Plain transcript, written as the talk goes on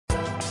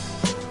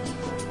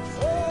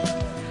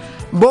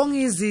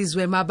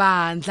Bongizizwe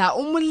mabandla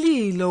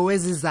umlilo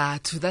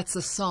wezizathu. That's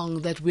a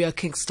song that we are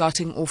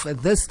kickstarting off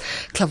at this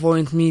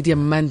Clairvoyant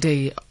Medium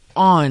Monday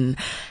on.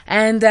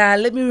 And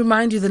let me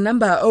remind you the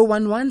number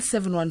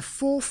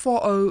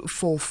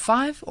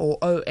 011-714-4045 or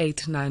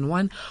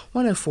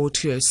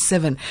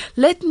 0891-104-207.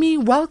 Let me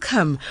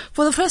welcome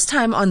for the first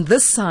time on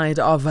this side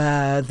of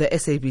the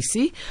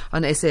SABC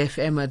on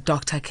SAFM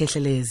Dr.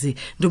 Khehlelezi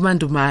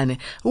Dumandumane.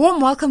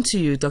 Warm welcome to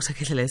you, Dr.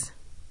 Khehlelezi.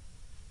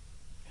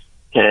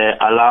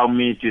 Allow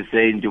me to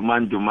say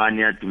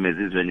Ndumandumania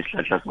tumezizwe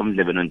nisihlahla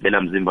somdlebe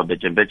nontela mzimba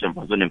bejembeje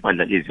mfaso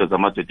nempandla izio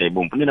zamadoda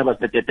ibomvu nina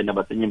basetete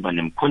nabasenyimba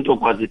nemkhonto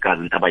kwazi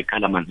igazi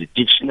ndabayikhala manzi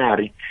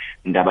dictionary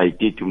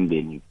ndabayithethe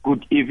umndeni.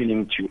 Good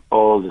evening to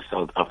all the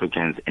South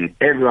Africans and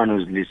everyone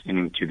who's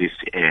listening to this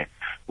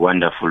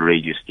wonderful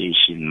radio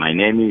station. My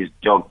name is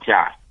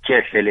Dr.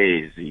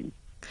 Khehlelezi.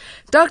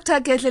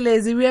 Dr.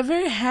 Khehlelezi, we are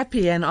very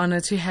happy and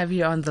honored to have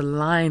you on the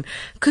line.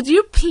 Could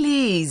you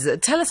please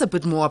tell us a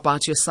bit more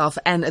about yourself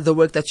and the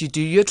work that you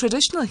do? You're a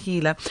traditional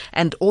healer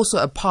and also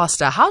a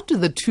pastor. How do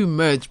the two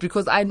merge?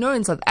 Because I know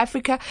in South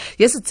Africa,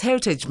 yes, it's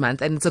Heritage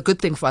Month, and it's a good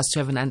thing for us to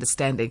have an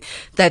understanding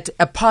that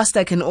a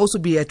pastor can also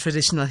be a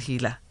traditional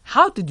healer.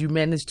 How did you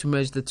manage to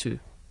merge the two?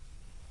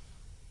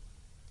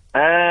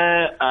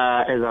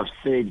 As I've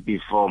said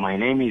before, my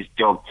name is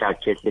Dr.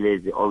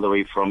 Khehlelezi, all the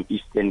way from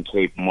Eastern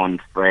Cape,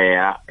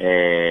 Montfrere,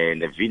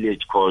 in a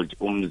village called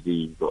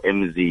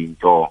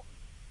Mzinto.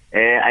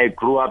 I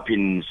grew up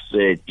in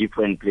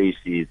different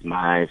places.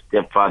 My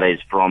stepfather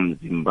is from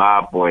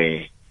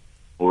Zimbabwe,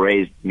 who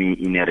raised me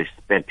in a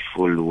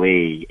respectful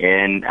way.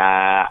 And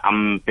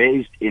I'm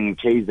based in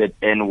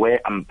KZN,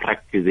 where I'm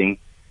practicing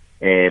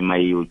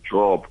my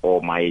job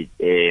or my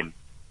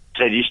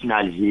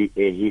traditional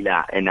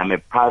healer, and I'm a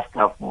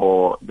pastor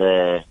for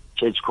the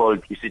church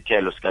called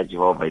Isithelo Sika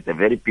Jehovah. It's a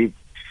very big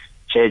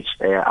church.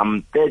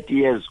 I'm 30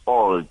 years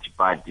old,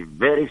 but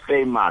very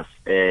famous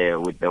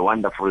with the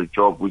wonderful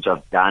job which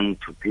I've done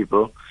to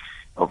people,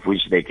 of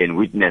which they can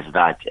witness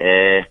that.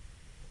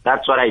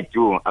 That's what I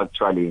do,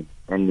 actually,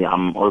 and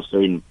I'm also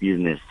in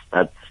business.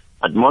 But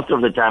most of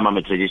the time, I'm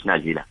a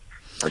traditional healer.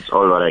 That's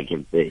all what I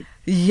can say.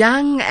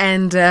 Young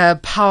and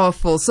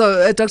powerful.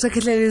 So, Dr.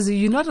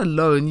 Khehlelezi, you're not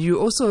alone. You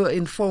also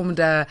informed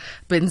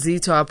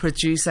Benzito, our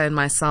producer, and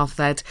myself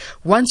that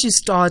once you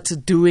start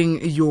doing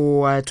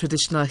your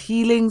traditional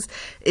healings,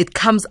 it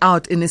comes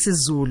out in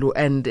isiZulu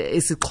and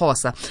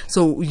isiXhosa.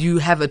 So you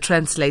have a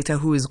translator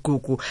who is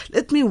Gugu.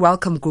 Let me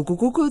welcome Gugu.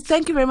 Gugu,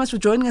 thank you very much for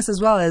joining us as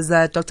well as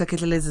Dr.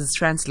 Khehlelezi's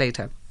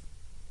translator.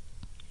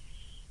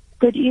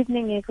 Good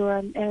evening,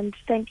 everyone, and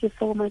thank you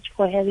so much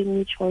for having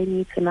me join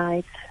you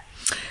tonight.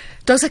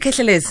 Dr.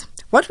 Khehlelezi,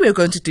 what we are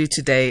going to do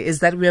today is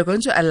that we are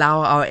going to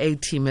allow our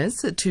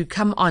A-teamers to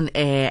come on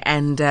air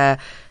and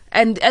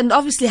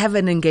obviously have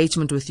an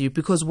engagement with you,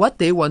 because what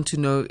they want to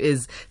know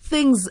is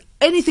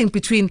anything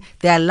between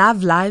their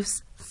love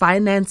lives,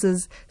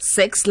 finances,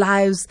 sex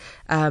lives,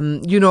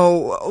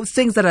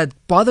 things that are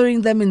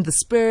bothering them in the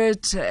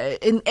spirit,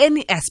 in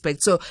any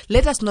aspect. So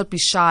let us not be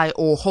shy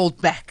or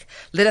hold back.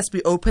 Let us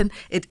be open.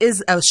 It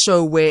is a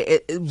show where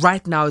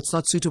right now it's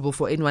not suitable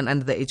for anyone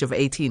under the age of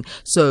 18.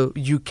 So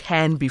you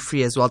can be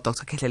free as well,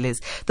 Dr. Khehlelezi.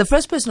 The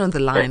first person on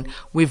the line,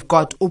 we've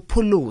got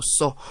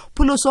Upuluso.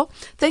 Puluso,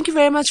 thank you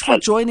very much for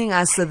joining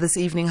us this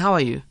evening. How are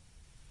you?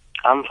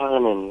 I'm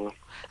fine, and you?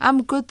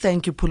 I'm good,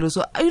 thank you,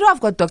 Puluso. I've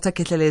got Dr.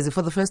 Khehlelezi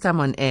for the first time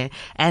on air,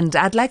 and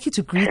I'd like you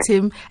to greet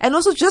him and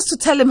also just to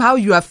tell him how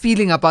you are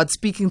feeling about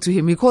speaking to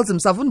him. He calls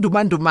himself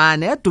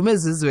Undumandumane,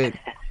 Dumezizwe.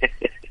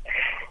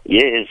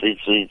 Yes,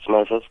 it's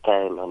my first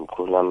time. I'm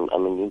cool. I'm a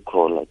new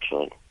call,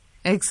 actually.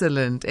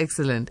 Excellent.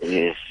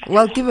 Yes.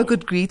 Well, give a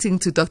good greeting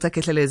to Dr.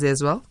 Khehlelezi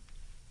as well.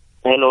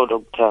 Hello,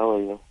 doctor. How are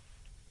you?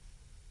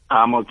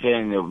 I'm okay,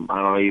 and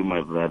how are you,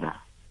 my brother?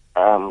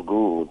 I'm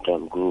good.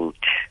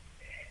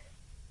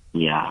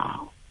 Yeah.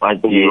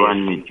 What do you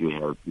want me to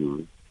help you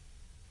with?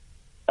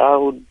 I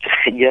would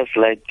just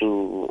like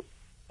to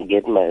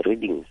get my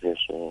readings as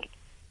well.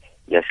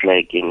 Just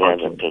like any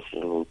other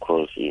person who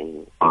calls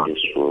in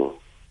this room.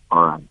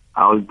 All right.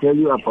 I will tell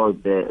you about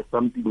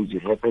something which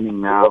is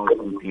happening now,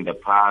 something in the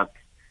past,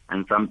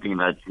 and something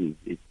that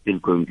is still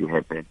going to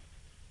happen.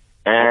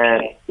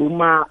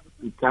 Uma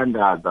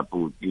ithandaza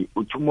bhuti,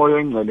 uthi umoya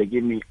oyingcwele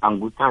kimi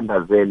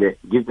anguthandazele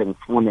ngize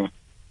ngifune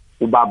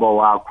ubaba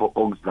wakho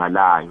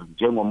okuzalayo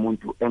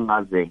njengomuntu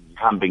engaze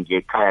ngihambe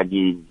ngekhaya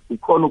kini.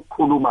 Ukhona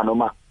ukukhuluma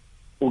noma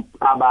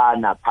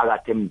ucabana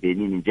phakathi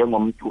emndenini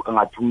njengomuntu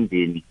engathi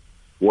umndeni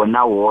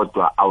wona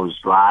wodwa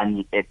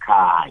awuzwani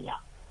ekhaya.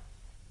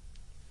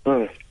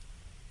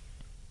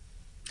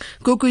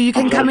 Gugu, you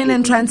can come in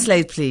and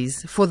translate,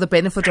 please, for the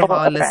benefit of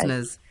our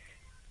listeners.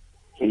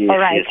 Yes, all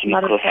right, yes,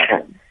 because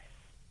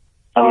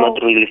I'm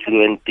not really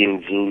fluent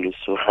in Zulu,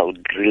 so I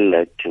would really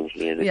like to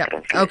hear the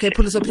translation. Okay,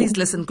 Puluso, please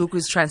listen. Gugu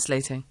is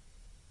translating.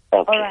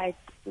 Okay. All right,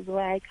 this is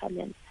where I come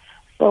in.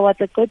 So what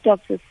the good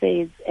doctor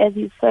says, as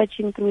he's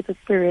searching through the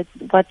spirit,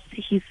 what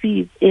he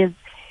sees is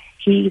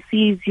he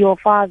sees your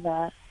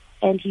father,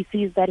 and he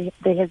sees that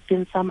there has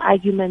been some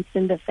arguments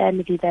in the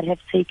family that have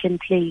taken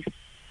place.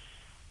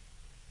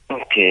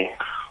 Okay. Okay.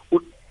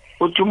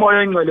 Uthi umoya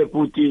oyingcwele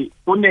futhi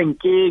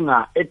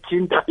unenkinga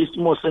ethinta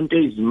isimo sento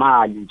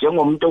ezimali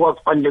njengomuntu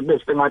okwakufanele kube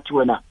sengathi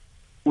wena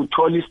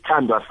uthola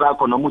isithandwa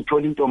sakho noma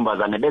uthola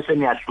intombazane bese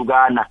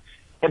niyahlukana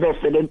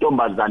ebese le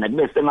ntombazane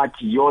kube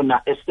sengathi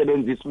iyona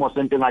esebenzisa isimo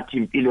sento engathi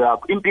impilo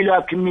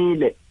yakho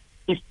imile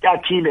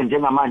isitakhile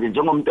njengamanje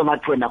njengomuntu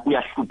engathi wena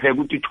uyahlupheka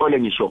ukuthi uthole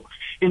ngisho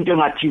into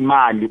engathi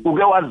imali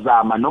uke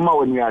wazama noma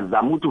wena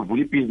uyazama ukuthi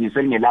uvule ibhizinisi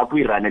elingelakho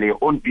uyiranele your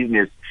own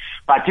business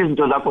but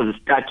izinto zakho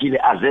zisitakhile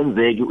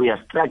azenzeki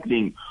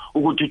uyastruggling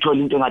ukuthi uthole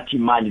into engathi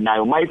imali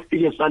nayo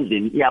mayifike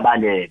esandleni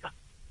iyabaleka.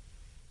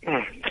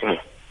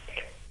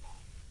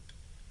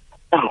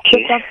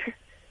 Okay.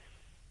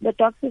 The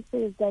doctor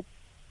says that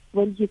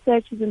when he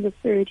searches in the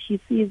spirit, he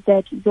sees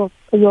that your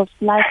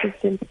life has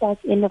been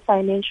stuck in a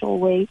financial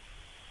way.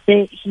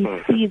 He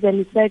sees and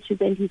he searches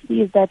and he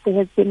sees that there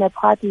has been a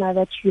partner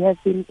that you have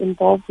been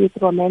involved with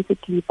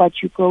romantically, but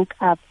you broke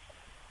up.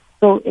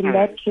 So in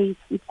that case,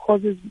 it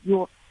causes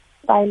your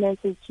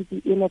finances to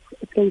be in a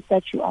place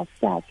that you are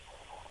stuck.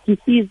 He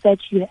sees that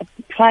you have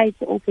tried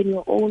to open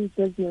your own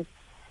business,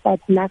 but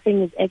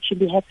nothing is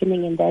actually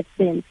happening in that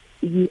sense.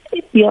 You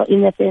feel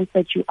in a sense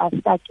that you are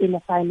stuck in a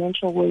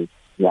financial way.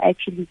 You're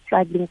actually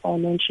struggling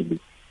financially.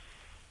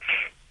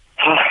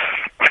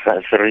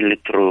 That's really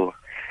true.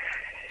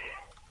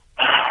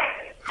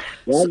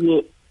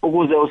 Yazi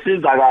ukuze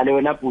usizakale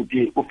wena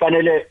bhuti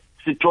ufanele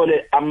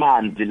sithole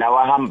amanzi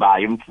lawa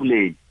ahambayo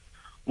emfuleni.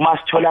 Uma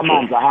sithola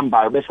amanzi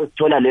ahambayo bese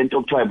sithola lento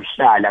okuthiwa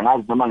ibuhlala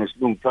ngazi noma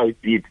ngesilungu kuthiwa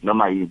ibit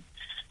noma yini.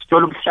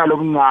 Sithola ubuhlalo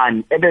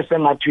obuncane ebese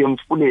ngathi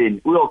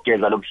emfuleni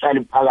uyogeza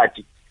lobuhlalo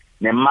phakathi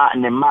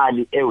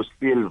nemali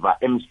silver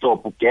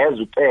emstop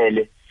ugeza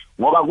ucele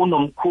ngoba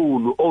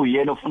kunomkhulu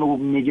oyena ofuna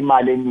ukukunika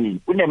imali eningi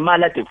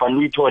kunemali ade kufanele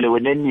uyithole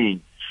wena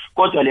eningi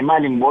kodwa le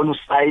mali ngibona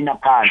usayina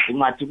phansi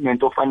ngathi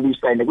kunento ofanele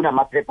uyisayine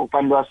kunamaphepha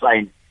ofanele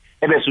wasayine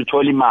ebese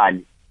uthola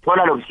imali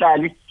thola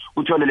lobuhlali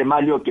uthole le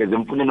mali yogeza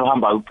emfuneni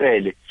ohamba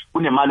ucele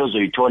kunemali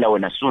ozoyithola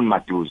wena soon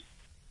maduze.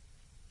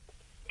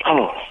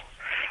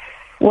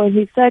 When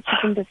he searches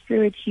in the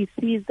spirit, he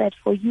sees that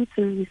for you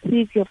to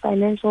receive your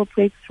financial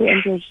breakthrough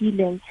and your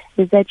healing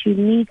is that you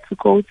need to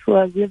go to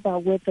a river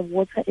where the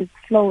water is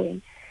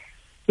flowing,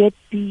 get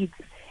beads,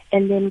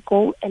 and then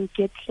go and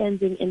get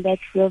cleansing in that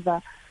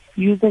river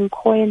using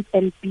coins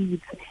and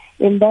beads.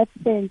 In that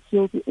sense,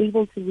 you'll be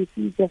able to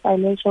receive your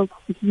financial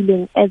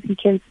healing, as you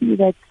can see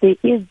that there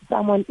is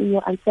someone in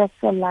your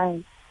ancestral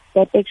line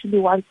that actually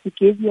wants to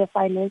give you a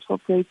financial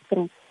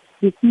breakthrough.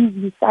 He sees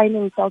you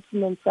signing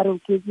documents that will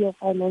give you a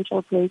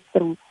financial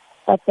breakthrough,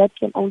 but that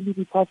can only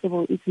be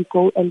possible if you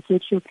go and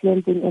get your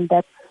cleansing in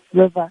that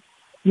river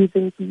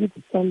using beads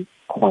and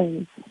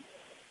coins.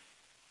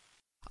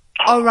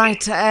 All right,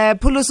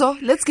 Puluso,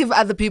 let's give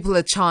other people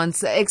a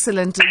chance.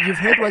 Excellent. You've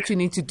heard what you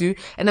need to do.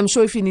 And I'm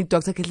sure if you need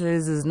Dr.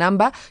 Khehlelezi's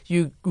number,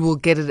 you will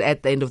get it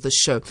at the end of the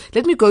show.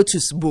 Let me go to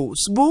Sbu.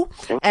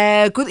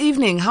 Sbu, good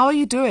evening. How are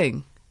you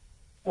doing?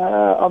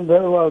 I'm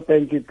very well,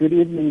 thank you. Good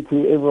evening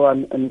to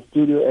everyone in the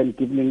studio and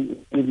good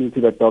evening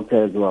to the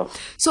doctor as well.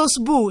 So,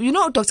 Sbu, you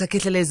know Dr.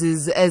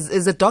 Khehlelezi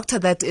is a doctor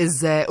that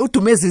is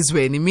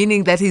utumezizweni,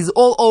 meaning that he's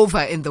all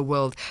over in the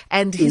world.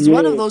 And he's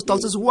one of those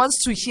doctors who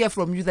wants to hear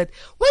from you that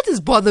what is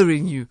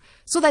bothering you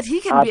so that he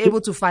can be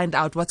able to find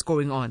out what's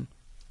going on.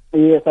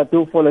 Yes, I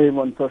do follow him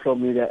on social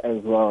media as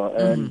well.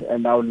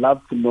 And I would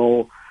love to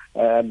know,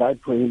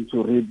 like for him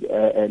to read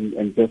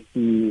and just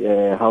see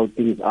how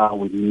things are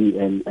with me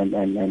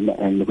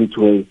and which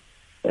way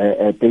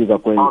things are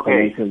going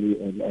financially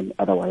and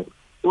otherwise.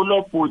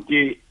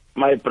 Uloputi,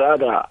 my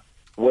brother,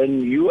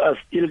 when you are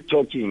still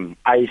talking,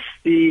 I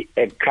see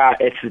a car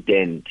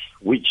accident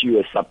which you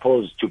are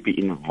supposed to be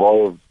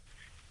involved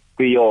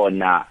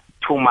kuyona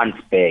 2 months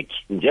back.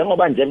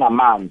 Njengoba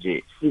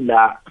njengamanje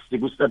sila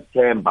siku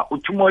September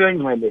uThumoyo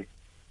Ncwele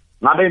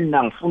ngabe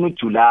mina ngifuna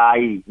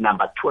uJuly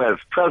number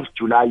 12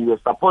 July you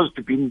were supposed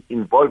to be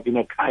involved in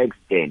a car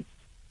accident.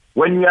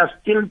 When we are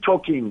still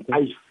talking,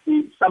 I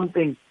see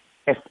something,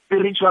 a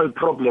spiritual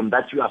problem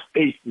that you are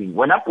facing.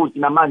 When I put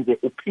namanje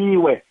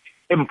upiwe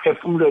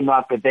emphefumulweni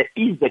wakhe, there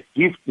is a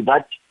gift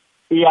that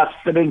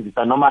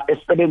iyasebenzisa noma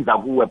esebenza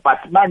kuwe,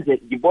 but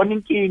manje ngibona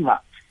inkinga.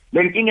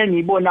 Le nkinga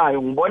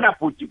engiyibonayo ngibona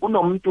futhi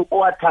kunomuntu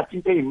owathatha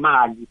into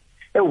eyimali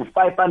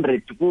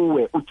ewu500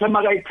 kuwe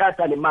uthema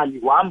kayithatha le mali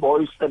wahamba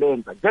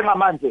oyisebenza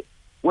njengamanje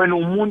when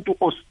umuntu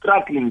o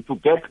struggling to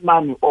get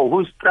money or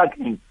who is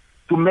struggling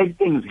to make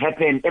things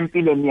happen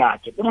empilweni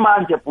yakhe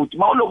umanje futhi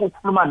mawuloko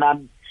ukhuluma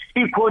nami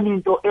ikhona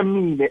into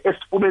emile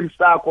esifubeni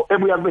sakho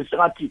ebuya kube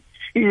sengathi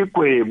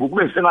igwebu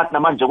kube sengathi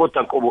namanje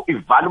kodwa qobo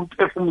ivala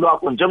umphefumulo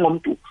wakho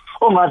njengomuntu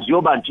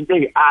ongaziyo banje into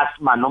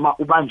eyiasthma noma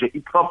ubanje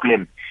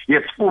iproblem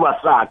yesifuba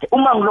sakhe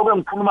uma ngiloko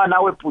ngikhuluma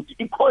nawe futhi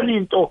ikhona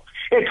into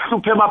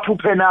ekuhluphe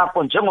emaphupheni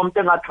akho njengomuntu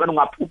engathi wena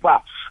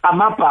ungaphupha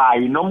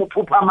amabhayi noma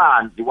uphupha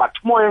amanzi wathi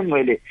umoya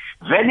engcwele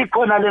vele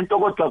ikhona lento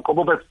kodwa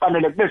qobo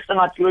bekufanele kube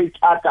sengathi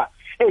uyoyithatha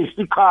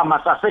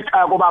eyisikhama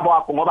sasekhaya kobaba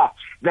wakho ngoba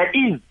there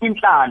is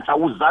inhlanhla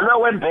uzalwe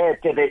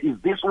wembethe, there is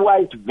this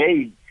white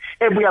veil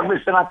ebuya kube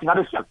sengathi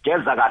ngabe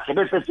siyageza kahle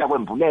bese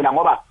siyakwembulela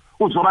ngoba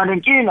uzoba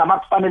nenkinga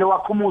makufanele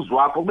wakho umuzi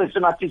wakho kube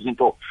sengathi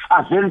izinto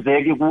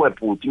azenzeki kuwe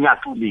bhuti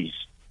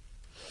ngiyaxolisa.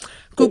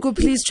 Gugu,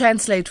 please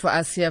translate for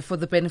us here for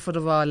the benefit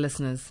of our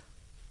listeners.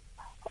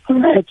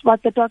 Right.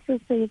 What the doctor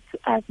says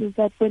to us is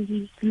that when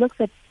he looks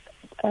at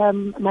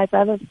my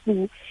brother's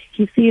school,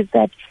 he sees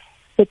that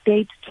the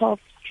date 12th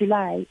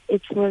July,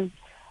 it was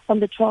on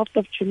the 12th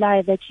of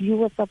July that you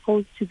were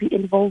supposed to be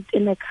involved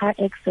in a car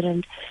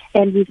accident.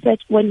 And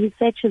when he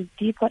searches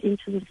deeper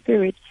into the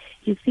spirit,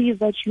 he sees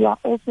that you are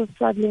also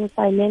struggling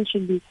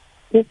financially.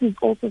 This is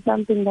also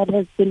something that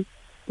has been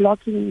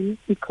blocking you,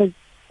 because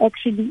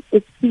actually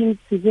it seems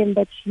to him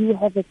that you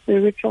have a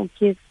spiritual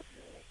gift.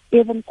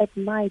 Even at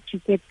night, you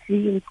get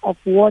dreams of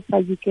water,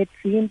 you get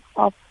dreams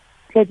of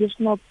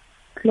traditional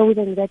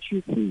clothing that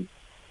you see.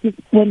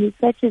 When he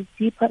searches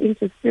deeper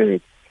into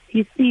spirits,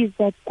 he sees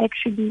that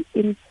actually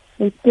in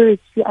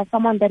spirits, you are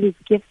someone that is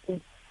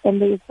gifted,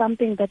 and there is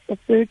something that's a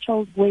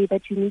spiritual way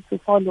that you need to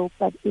follow.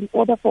 But in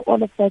order for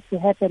all of that to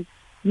happen,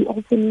 you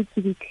also need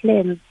to be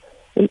cleansed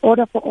in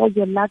order for all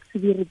your luck to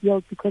be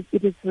revealed, because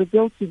it is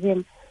revealed to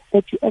him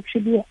that you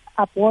actually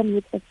are born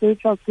with a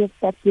spiritual gift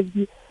that gives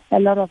you a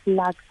lot of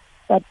luck.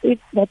 But if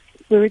that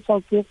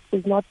spiritual gift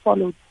is not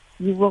followed,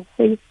 you will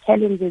face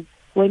challenges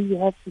when you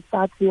have to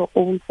start your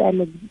own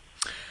family.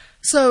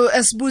 So,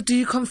 Sbu, do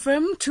you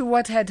confirm to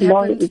what had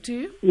happened to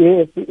you?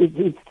 Yes,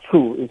 it's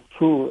true. It's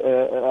true.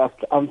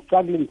 I'm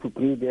struggling to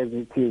breathe as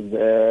it is.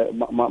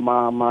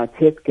 My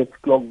chest gets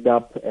clogged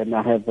up, and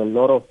I have a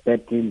lot of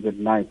bad dreams at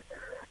night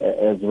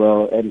as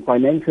well. And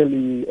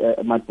financially,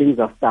 my things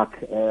are stuck.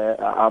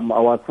 I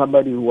was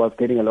somebody who was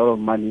getting a lot of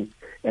money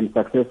and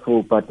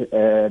successful, but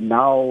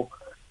now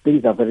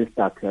things are very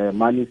stuck.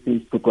 Money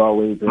seems to go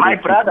away. My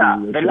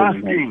brother, the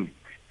last thing,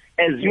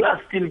 as you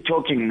are still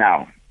talking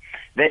now,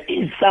 there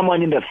is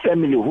someone in the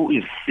family who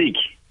is sick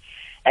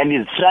and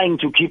is trying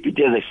to keep it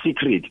as a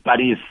secret, but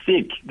he is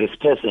sick, this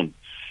person.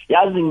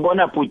 I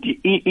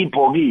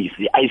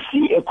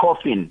see a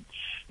coffin.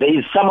 There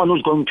is someone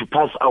who's going to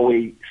pass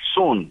away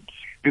soon,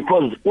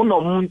 because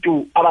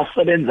unomuntu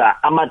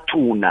abasebenza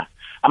amathuna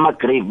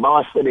ama-grave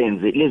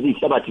bawasebenze lezi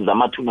ihlabathi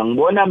zamathuna.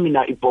 Ngibona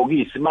mina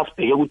ibhokisi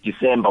masibheke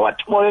kuDisemba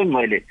wathi moya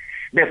engcwele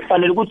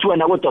bekufanele ukuthi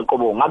wena kodwa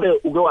qobo ngabe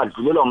uke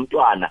wadlulelwa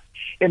umntwana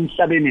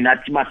emhlabeni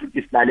nathi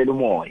masithi silalela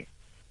umoya.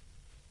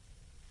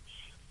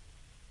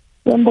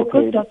 When the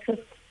good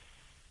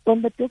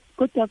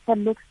doctor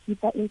looks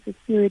deeper into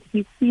spirit,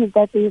 he sees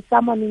that there is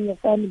someone in your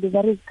family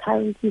that is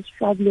currently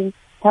struggling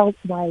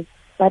health-wise,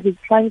 but is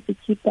trying to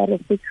keep that a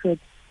secret.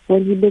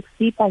 When he looks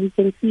deeper, he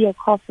can see a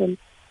coffin.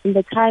 In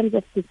the times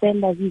of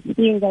December, he's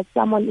seeing that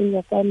someone in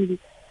your family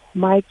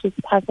might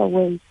just pass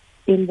away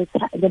in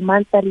the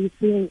month that he's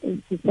seeing is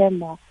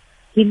December.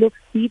 He looks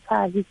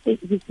deeper, he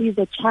sees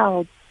a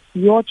child,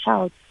 your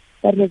child,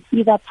 that has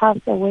either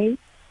passed away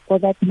or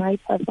that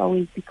might pass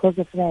away because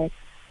of that.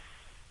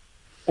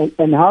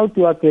 And how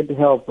do I get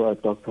help,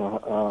 Doctor?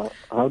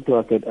 How do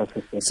I get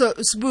assistance? So,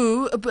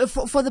 Sbu,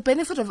 for the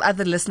benefit of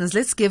other listeners,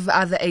 let's give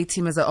other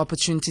A-teamers an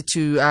opportunity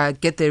to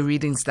get their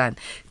readings done.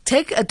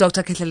 Take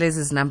Dr.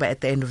 Khehlelezi's number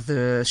at the end of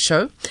the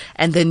show,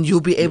 and then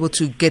you'll be able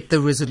to get the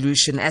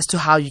resolution as to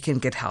how you can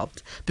get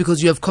helped,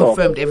 because you have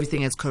confirmed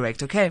everything is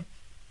correct, okay?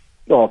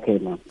 Okay,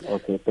 ma'am.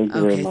 Okay, thank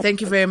you very much.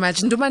 Thank you very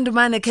much.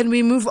 Ndumandumane, can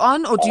we move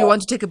on, or do you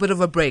want to take a bit of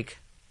a break?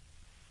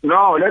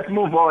 No, let's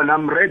move on.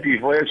 I'm ready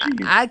for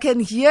action. I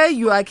can hear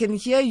you.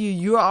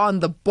 You are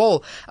on the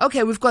ball.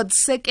 Okay, we've got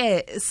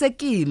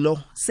Sekilo.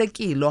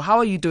 How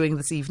are you doing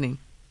this evening?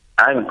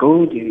 I'm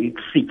good.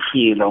 It's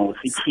Sekilo.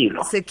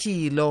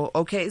 Sekilo.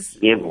 Okay.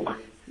 Yebo.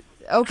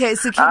 Okay,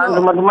 Sekilo.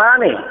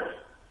 Ndumandumane.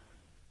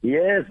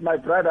 Yes, my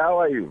brother. How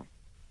are you?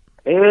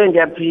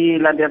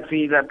 Ndiyaphila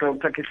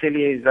Dr.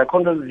 Khehlelezi.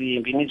 Akho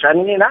zimbi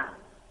ninjani nina?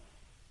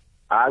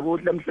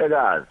 Akuhle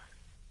mhlekazi.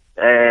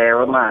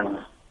 Wemani.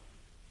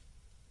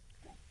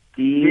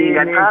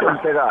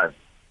 Ndingaqala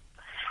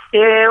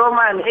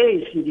man,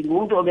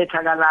 ndingumuntu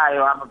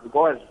obethakalayo apha,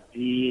 because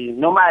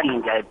normally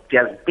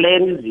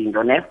ndiyaziplan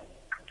izinto ne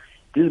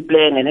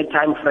ndiziplan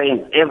ne-time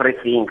frames,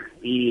 everything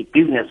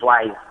business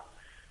wise,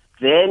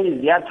 then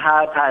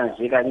ziyathatha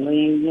nje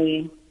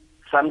kancini,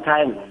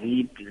 sometimes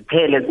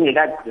ziphele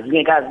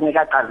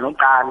zingekaqali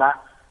noqala,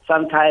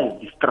 sometimes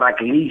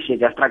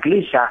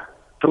ziyastrugglisha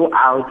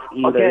throughout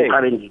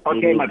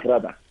okay my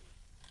brother,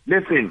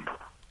 listen.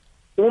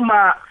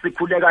 Uma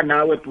sikhuleka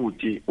nawe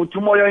futhi uthi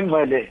umoya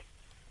engcwele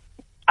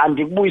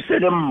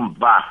andikubuyisele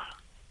emva.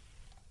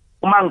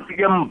 Uma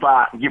ngifike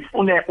emva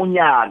ngifune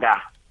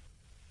unyaka.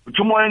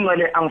 Uthi umoya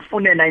engcwele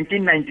angifune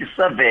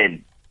 1997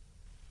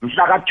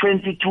 mhla ka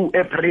 22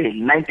 April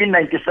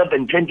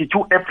 1997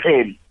 22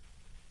 April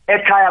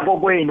ekhaya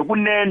kokwenu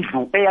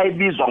kunendlu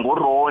eyayibizwa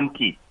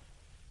ngoRonti,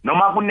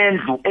 noma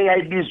kunendlu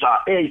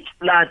eyayibizwa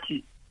flat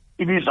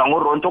ibizwa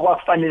ngoRonti,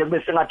 okwakufanele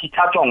kube sengathi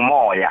ithathwa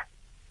ngumoya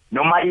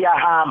noma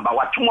iyahamba.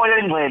 Wathi umoya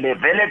engcwele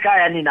vele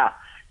ekhaya nina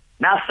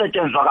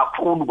nasetshenzwa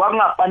kakhulu,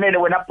 kwakungafanele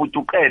wena bhuti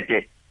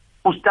uqede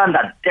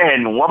ustandard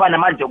 10 ngoba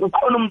namanje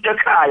kukhona umuntu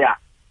ekhaya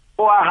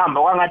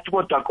owahamba kwangathi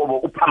kodwa qobo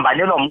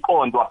uphambanelwa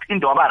umqondo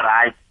waphinde waba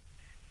right.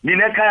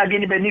 ninekhaya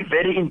kini beni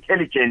very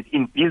intelligent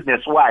in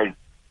business wise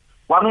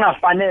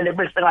kwakungafanele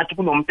bese ngathi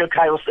kunomuntu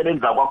ekhaya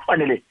osebenza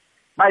kwakufanele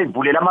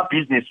bayivulela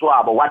ama-business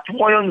wabo wathi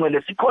umoya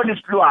ongcwele sikhona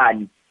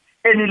isilwane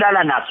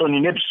enilala naso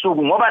nini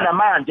ebusuku ngoba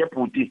namanje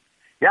bhuti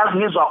yazi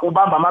ngizwa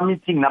ubamba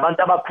ama-meeting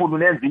nabantu abakhulu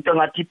nenza into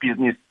ngathi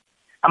business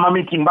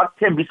ama-meeting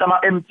bakuthembisa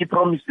ama-empty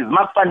promises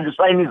makufanele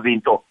usayine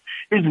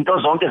izinto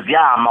zonke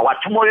ziyama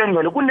wathi umoya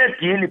ongcwele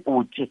kunedili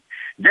bhuti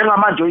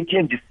njengamanje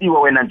oyithenjisiwe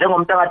wena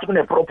njengomuntu angathi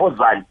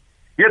kune-proposal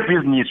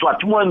yebhizinisi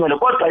wathi umoya ongcwele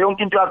kodwa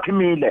yonke into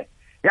yakhimile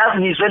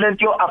yazi ngizwe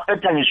lento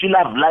yo-affecta ngisho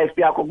i-love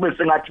life yakho kube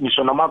sengathi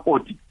ngisho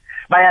nomakoti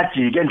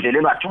bayajika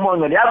endleleni wathi umoya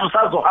ongcwele yazi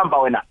usazohamba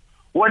wena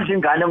wondla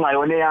ingane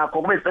ongayona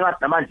yakho kube sengathi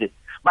namanje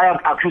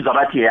baya-accuse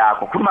bathi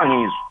yakho khuluma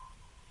ngizwe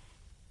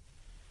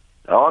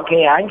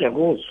Okay,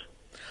 angekuzwa.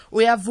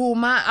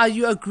 Uyavuma, are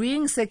you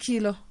agreeing,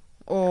 Sekilo?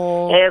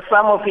 Or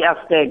Some of the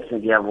aspects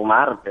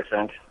ngiyavuma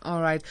 100%.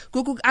 all right,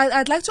 Gugu,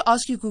 I'd like to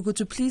ask you, Gugu,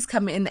 to please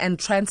come in and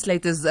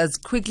translate as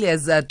quickly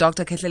as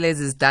Dr.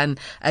 Khehlelezi is done,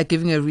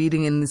 giving a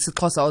reading in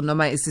isiXhosa or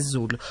noma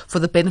isiZulu for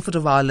the benefit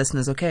of our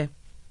listeners. Okay.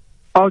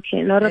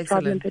 Okay, not a Excellent.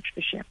 problem,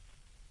 Patricia.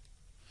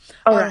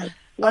 All right.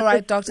 All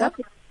right, Doctor.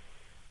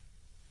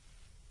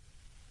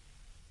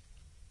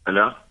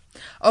 hello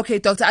Okay,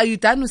 Doctor, are you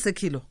done with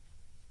Sekilo?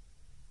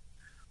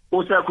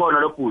 usekhona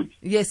lo bhuti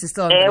Yes, it's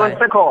still on the line.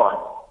 Usekhona.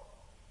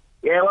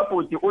 yebo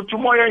bhuti uthi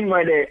umoya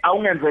engcwele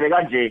awungenzele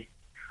kanje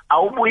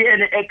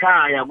awubuyele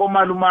ekhaya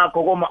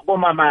komalumakho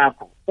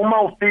komamakho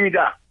uma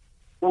ufika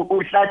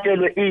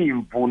uhlatshelwe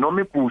imvu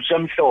noma igusha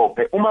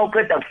emhlophe uma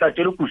uqeda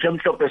kuhlatshelwa igusha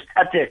emhlophe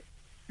sithathe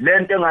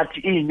lento engathi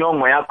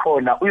inyongo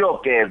yakhona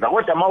uyogeza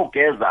kodwa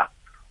mawugeza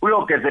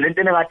uyogeza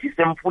lento engathi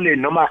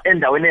isemfuleni noma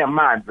endaweni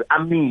yamanzi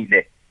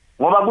amile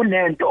ngoba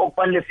kunento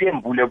okufanele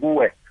siyemvule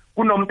kuwe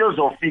kunomuntu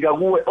ozofika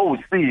kuwe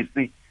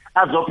owusisi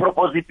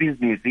azopropose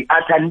ibhizinisi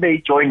athi anibe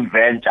i-joint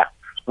venture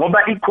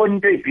ngoba ikhona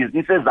into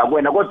ibhizinisi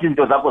ezakwena kodwa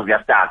into zakho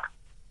ziyastaka.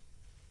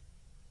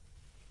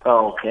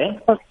 Okay.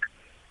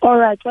 All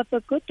right, what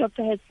the good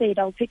doctor has said,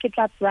 I'll pick it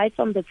up right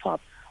from the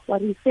top.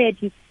 What he said,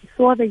 he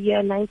saw the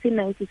year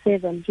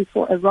 1997. He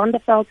saw a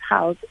Rondefeld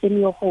house in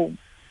your home.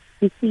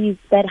 He sees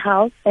that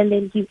house, and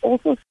then he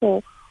also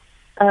saw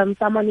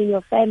someone in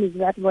your family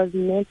that was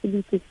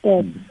mentally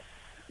disturbed,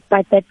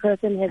 but that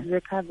person has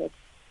recovered.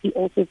 He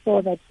also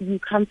saw that you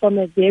come from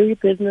a very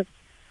business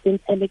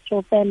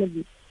intellectual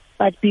family,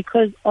 but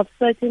because of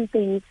certain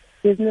things,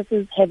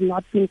 businesses have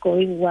not been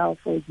going well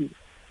for you.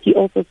 He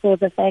also saw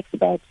the fact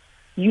that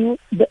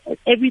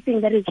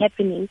everything that is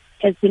happening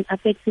has been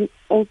affecting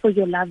also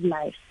your love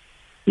life.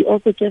 He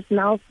also just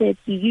now said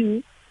to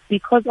you,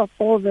 because of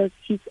all this,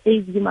 he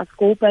says you must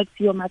go back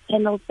to your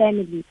maternal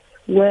family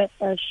where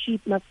a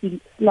sheep must be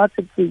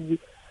slaughtered for you,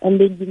 and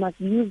then you must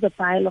use the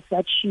bile of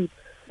that sheep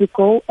to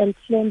go and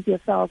cleanse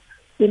yourself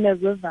in a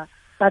river,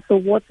 but the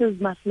waters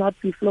must not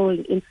be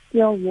flowing in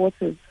still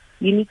waters.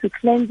 You need to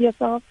cleanse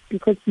yourself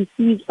because he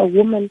sees a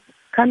woman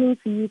coming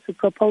to you to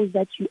propose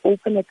that you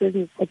open a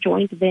business, a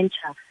joint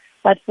venture.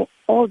 But for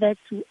all that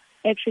to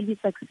actually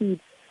succeed,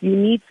 you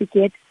need to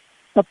get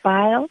the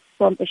bile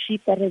from a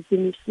sheep that has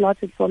been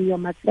slaughtered from your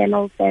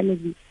maternal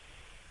family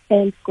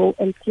and go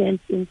and cleanse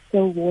in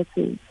still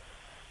waters.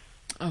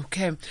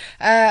 Okay.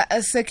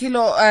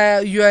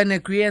 Sekilo, you're in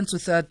agreement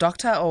with the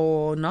doctor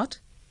or not?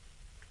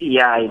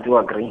 Yeah, I do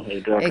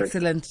agree.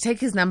 Excellent. Take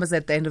his numbers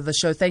at the end of the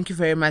show. Thank you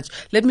very much.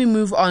 Let me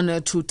move on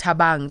to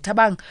Tabang.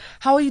 Tabang,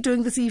 how are you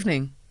doing this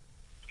evening?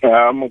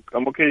 I'm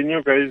okay. And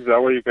you guys,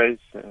 how are you guys?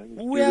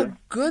 We're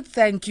good,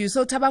 thank you.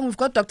 So, Tabang, we've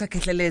got Dr.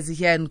 Khehlelezi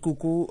here in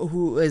Gugu,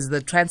 who is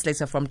the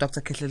translator from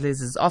Dr.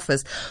 Khehlelezi's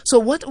office. So,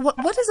 what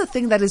is the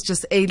thing that is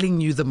just ailing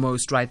you the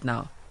most right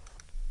now?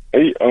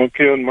 Hey,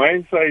 okay, on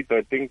my side,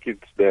 I think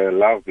it's the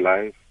love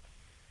life.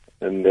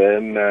 And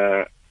then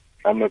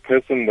I'm a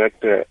person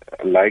that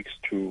likes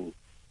to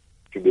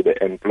be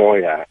the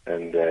employer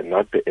and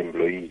not the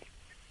employee,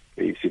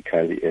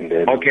 basically. And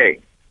then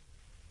okay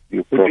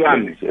you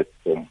problems at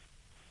home.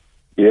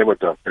 Yeah,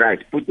 but right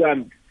futhi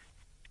wami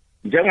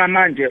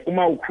njengamanje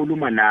uma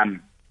ukhuluma nami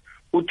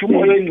uthi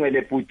umoya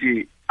engcwele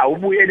futhi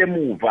awubuyele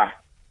emuva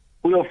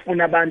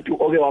uyofuna abantu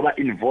oke waba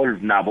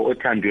involved nabo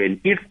othandweni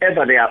if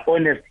ever they are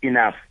honest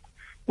enough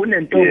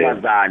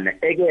kunentombazana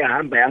eke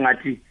yahamba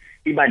yangathi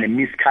iba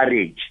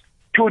ne-miscarriage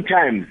 2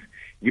 times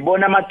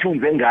ngibona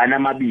amathunzi engane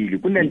amabili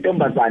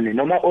kunentombazane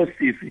noma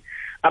osisi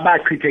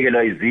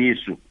abachithekelwa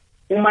izisu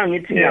uma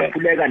ngithi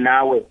ngiyakhuleka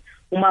nawe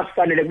uma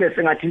kufanele kube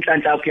sengathi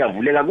inhlanhla yakho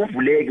iyavuleka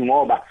kuvuleki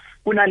ngoba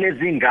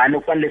kunalezi ingane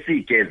kufanele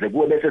sigeze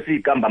kuwe bese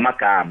siqamba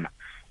amagama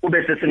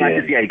ubese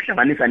sengathi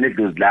siyayihlanganisa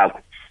nedlozi lakho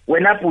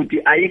wena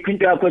futhi ayikho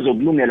into yakho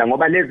ezokulungela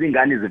ngoba lezi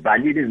ingane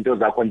zivalile izinto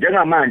zakho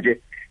njengamanje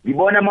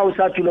ngibona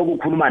mawusathi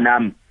lokukhuluma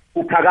nami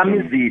uphakama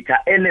izitha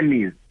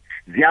enemies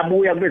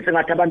ziyabuya kube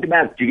sengathi abantu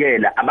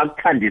bayakujikela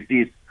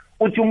abakuthandisisi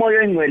uthi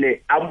umoya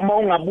engcwele uma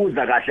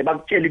ungabuza kahle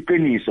bakutshela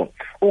iqiniso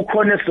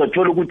ukhona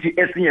esizothola ukuthi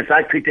esinye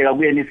sachitheka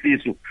kuyena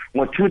isisu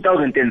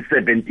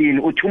ngo-2017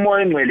 uthi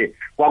umoya engcwele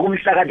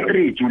kwakumhla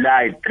ka-3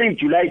 July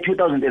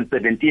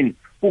 2017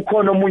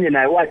 ukhona omunye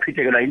naye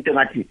wachithekelwa into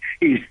ngathi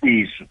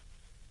isisu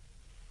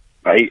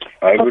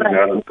I would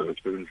Alright.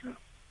 have.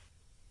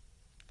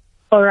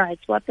 All right.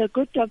 What the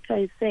good doctor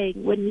is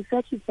saying, when he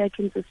searches back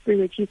into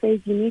spirit, he says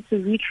you need to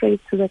retrace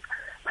to the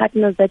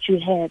partners that you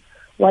had.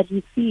 What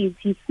he sees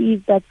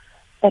that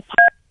the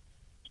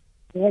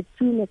partner had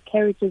 2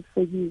 miscarriages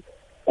for you.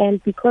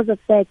 And because of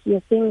that,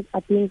 your things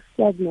are being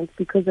stagnant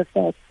because of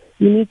that.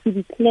 You need to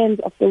be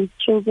cleansed of those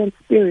children's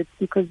spirits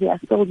because they are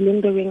still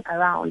lingering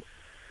around.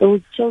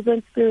 Those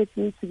children's spirits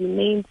need to be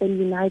named and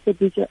united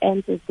with your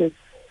ancestors.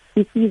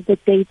 He sees the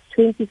date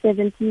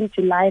 2017,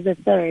 July the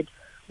 3rd,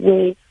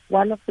 where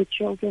one of the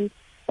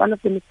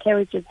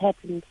miscarriages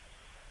happened.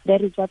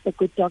 That is what the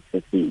good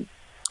doctor sees.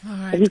 All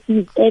right. He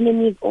sees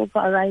enemies also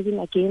arising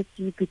against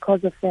you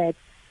because of that.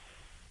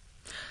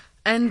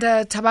 And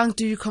Thabang,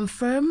 do you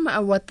confirm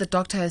what the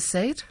doctor has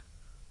said?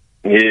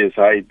 Yes,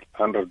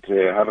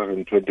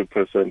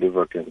 120% if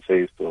I can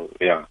say so.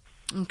 Yeah.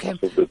 Okay.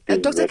 Most of the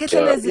things Dr. that,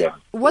 Khehlelezi, yeah,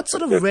 what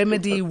sort of that's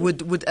remedy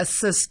would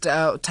assist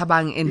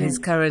Thabang in his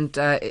current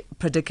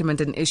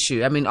predicament and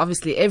issue? I mean,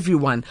 obviously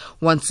everyone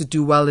wants to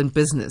do well in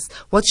business.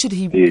 What should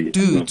he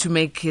do to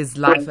make his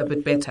life a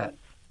bit better?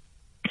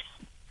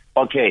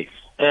 Okay.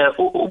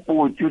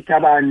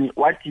 Utabani,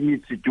 what he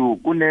needs to do,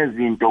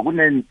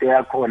 kunento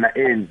yakhona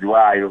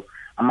enziwayo,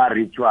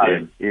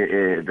 ama-rituals,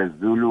 the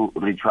Zulu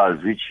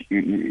rituals, which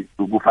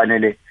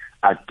kufanele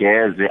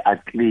agezwe,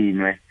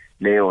 acleanwe,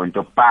 leyo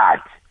nto.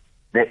 But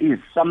there is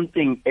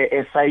something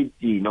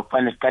esayidini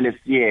okufanele siqale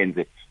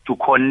siyenze to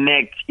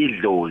connect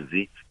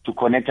idlozi, to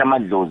connect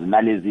amadlozi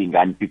nalezi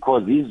ngane,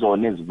 because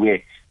izona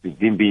ezibuye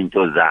zivimba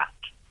into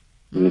zakhe.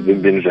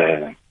 Zivimba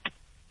indlela.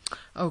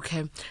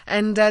 Okay.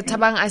 And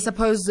Thabang, I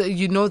suppose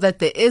you know that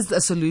there is a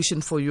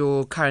solution for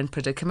your current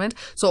predicament.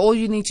 So all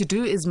you need to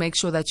do is make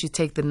sure that you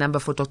take the number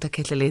for Dr.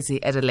 Khehlelezi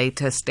at a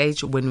later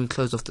stage when we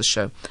close off the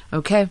show.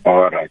 Okay?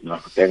 All right. No,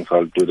 thanks.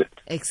 I'll do that.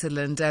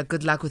 Excellent.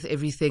 Good luck with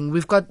everything.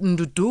 We've got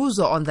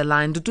Nduduzo on the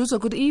line. Nduduzo,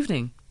 good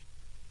evening.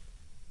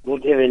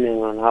 Good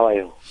evening, man. How are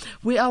you?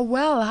 We are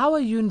well. How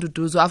are you,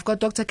 Nduduzo? I've got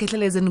Dr.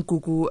 Khehlelezi and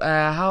Gugu,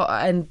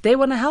 and they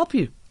want to help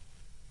you.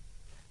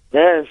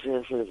 Yes.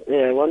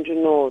 Yeah, I want to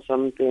know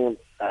something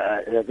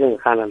I think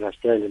I can't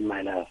understand in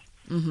my life.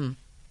 Mm-hmm.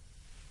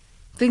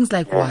 Things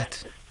like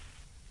what?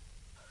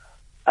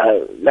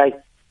 I'm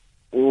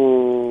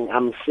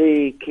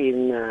sick,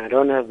 and I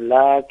don't have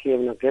luck,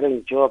 I'm not getting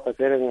a job, I'm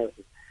getting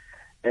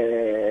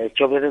a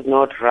job that is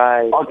not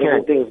right. Okay.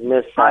 Everything's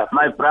messed up.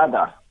 My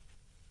brother,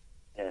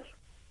 Yes.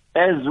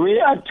 as we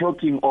are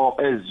talking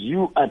or as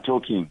you are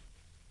talking,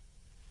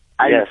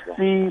 I Yes,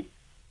 see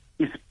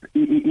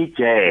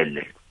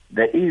ijele.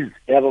 There is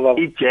Baba.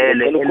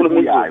 ijele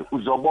elibuyayo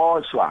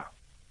uzoboshwa,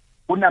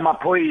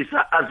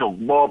 kunamaphoyisa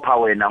azokubopha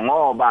wena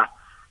ngoba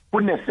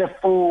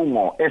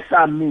kunesefungo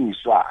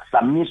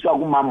samiswa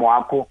kumama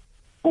wakho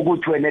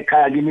ukuthi wena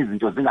ekhaya kini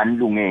izinto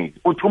zinganilungeli.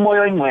 Uthi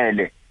umoya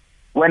oyingcwele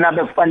wena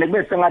bekufanele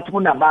kube sengathi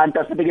kunabantu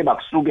asebeke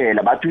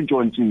bakusukela bathi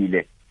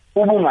untshontshile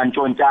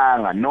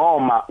ubungantshontshanga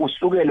noma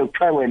usukele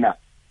kuthiwa wena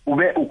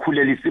ube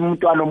ukhulelisa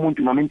umntwana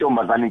omuntu noma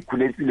intombazane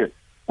ikhulelisile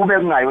kube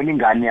kungayona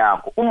ingane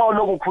yakho. Uma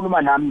uloku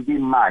ukhuluma nami kimi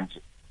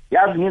manje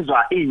yazi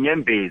ngizwa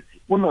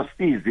inyembezi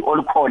kunosizi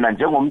olukhona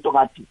njengomuntu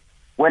ongathi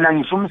wena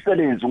ngisho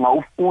umsebenzi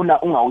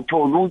ungawufuna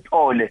ungawutholi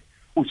uthole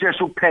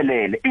usheshe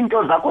ukuphelele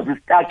into zakho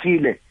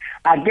zisitakile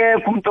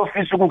akekho umuntu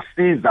ofisa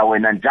ukukusiza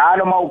wena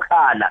njalo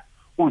mawukhala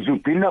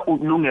uzugcina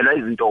ulungela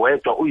izinto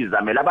wedwa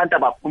uyizamela abantu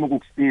abafuna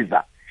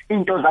ukukusiza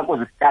into zakho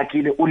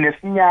zisitakile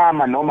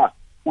unesinyama noma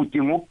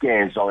udinga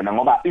ukugezwa wena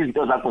ngoba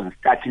izinto zakho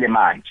zisitakile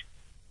manje.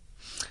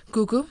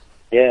 Gugu?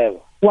 Yeah.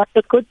 What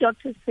the good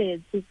doctor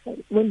says is that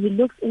when he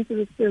looks into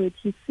the spirit,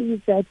 he sees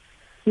jail.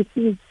 He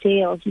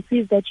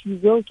sees that you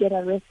will get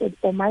arrested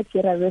or might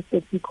get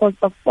arrested because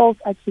of false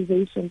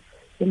accusations.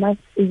 You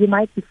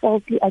might be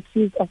falsely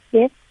accused of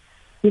theft.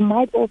 You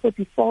might also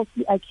be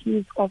falsely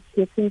accused of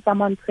getting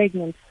someone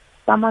pregnant.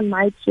 Someone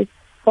might just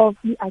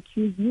falsely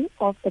accuse you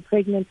of a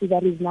pregnancy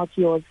that is not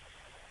yours.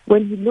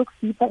 When he looks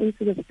deeper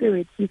into the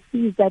spirit, he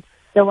sees that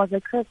there was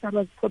a curse that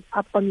was put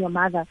up on your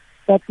mother,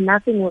 that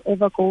nothing will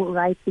ever go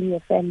right in your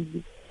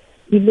family.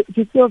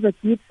 He feels a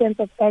deep sense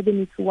of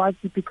agony towards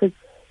you because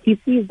he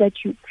sees that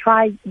you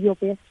try your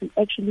best to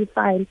actually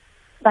find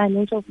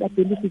financial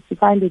stability, to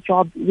find a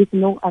job with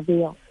no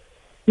avail.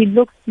 He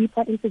looks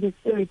deeper into the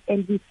spirit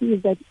and he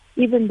sees that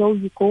even though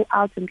you go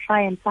out and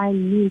try and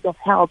find means of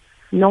help,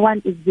 no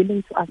one is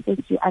willing to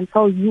assist you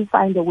until you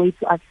find a way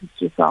to assist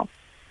yourself.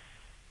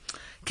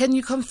 Can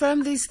you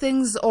confirm these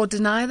things or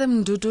deny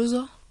them,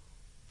 Nduduzo?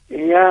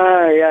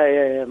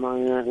 Yeah,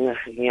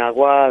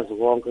 ngiyakwazi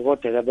konke kodwa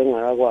ke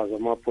bengakwazi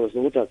amaphoyisa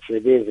ukuthi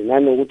akusebenzi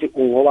nanokuthi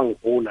ngoba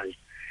ngigula nje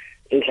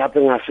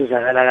mhlawumbe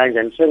ngasizakala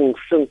kanjani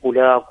sengigule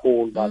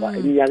kakhulu baba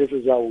iminyaka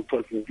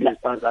esizawu-12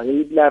 phansi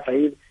angiyilafa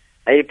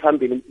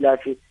ayiphambili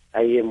ilafi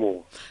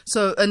ayiyemuva.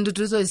 So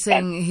Nduduzo is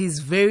saying he's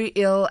very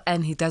ill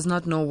and he does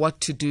not know what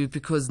to do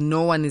because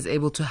no one is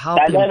able to help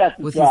him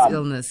with his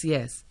illness.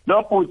 Yes.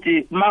 Lokho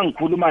uthi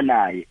mangikhuluma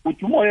naye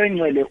uthi umoya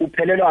oyingcwele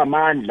uphelelwa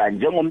amandla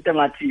njengomuntu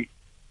engathi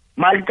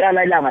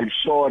maliqala ilanga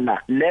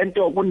lishona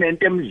lento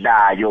kunento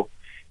emidlayo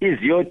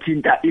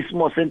iziyothinta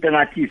isimo sento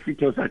engathi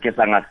isitho sakhe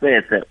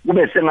sangasese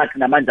kube sengathi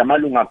namanje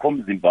amalunga akho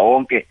omzimba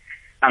wonke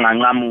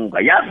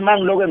anganqamuka. Yazi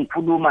mangiloko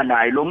engikhuluma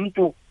naye lo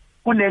muntu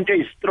kunento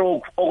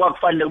istroke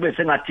okwakufanele kube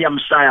sengathi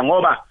yamshaya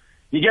ngoba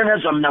ngike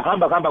ngezwe mina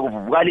kuhamba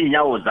kuvuvukala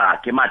inyawo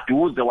zakhe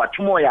maduze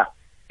wathi umoya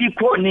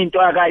ikhona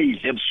into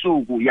akayidle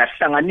ebusuku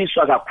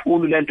yahlanganiswa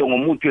kakhulu lento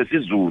ngomuthi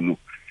wesiZulu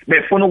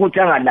befuna ukuthi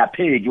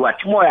angalapheki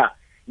wathi umoya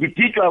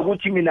ngididwa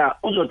ukuthi mina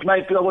uzothi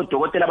mayifika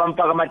kodokotela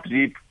bamfaka ama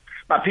drip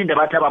baphinde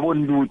bathi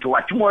ababoni lutho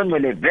wathi umoya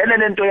ngcwele vele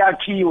lento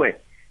yakhiwe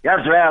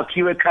yazo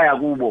yakhiwe ekhaya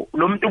kubo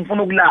lo muntu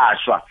ufuna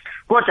ukulashwa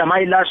kodwa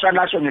mayilashwa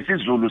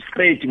ngesiZulu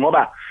straight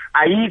ngoba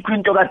ayikho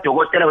into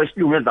kadokotela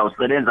wesilungu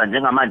ezawusebenza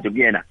njengamanje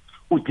kuyena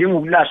udinga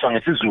ukulashwa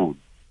ngesiZulu.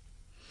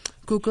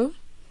 Kuku,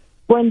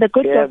 when the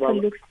good doctor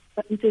looks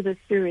into the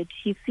spirit,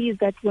 he sees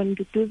that when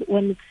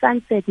it's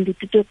sunset and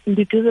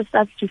Nduduzo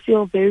starts to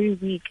feel very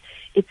weak,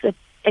 it's a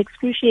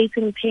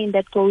excruciating pain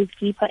that goes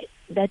deeper,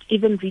 that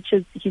even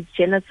reaches his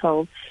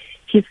genitals.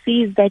 He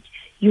sees that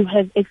you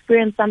have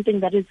experienced something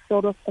that is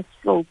sort of a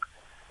stroke.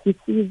 He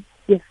sees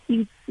your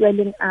feet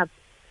swelling up.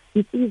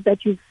 He sees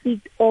that you've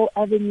sought all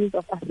avenues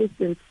of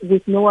assistance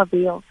with no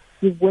avail.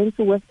 You've went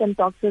to Western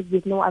doctors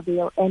with no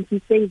avail. And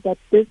he says that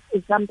this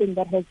is something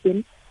that has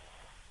been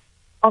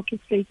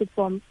orchestrated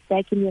from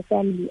back in your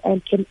family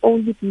and can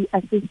only be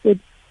assisted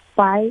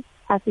by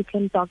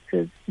African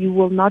doctors. You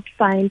will not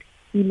find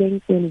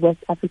healing in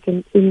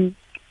Western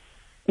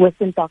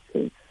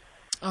doctors.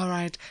 All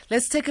right,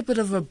 let's take a bit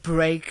of a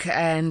break,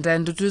 and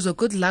Nduduzo,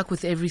 good luck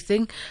with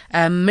everything.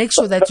 Make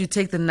sure that you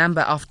take the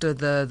number after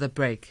the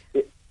break.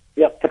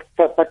 Yeah,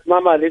 but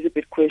Mama, a little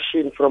bit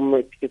question from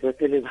Peter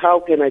Khehlelezi.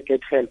 How can I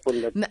get help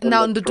on that?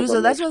 Now,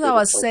 Nduduzo, that's what I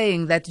was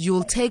saying, that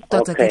you'll take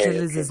Dr.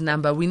 Khehlelezi's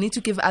number. We need to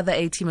give other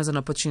A-teamers an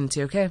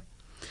opportunity, okay?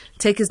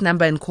 Take his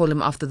number and call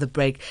him after the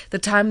break. The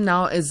time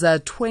now is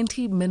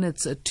 20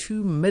 minutes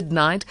to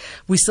midnight.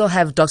 We still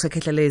have Dr.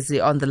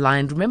 Khehlelezi on the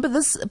line. Remember,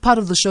 this part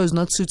of the show is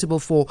not suitable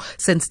for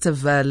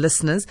sensitive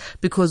listeners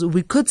because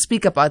we could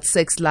speak about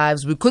sex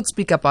lives, we could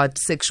speak about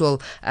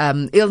sexual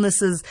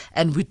illnesses,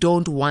 and we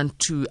don't want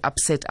to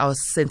upset our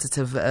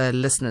sensitive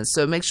listeners.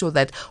 So make sure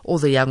that all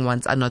the young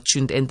ones are not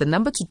tuned in. The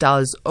number to dial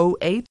is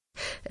 08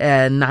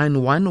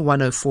 91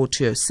 104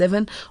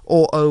 207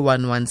 or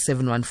 011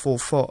 714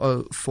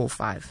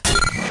 4045.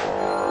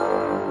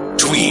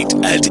 Tweet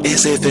at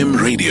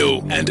SFM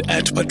Radio and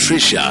at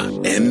Patricia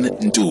N.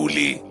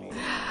 Nduli.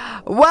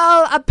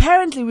 Well,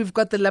 apparently we've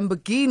got the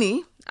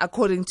Lamborghini,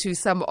 according to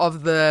some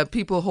of the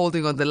people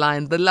holding on the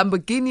line, the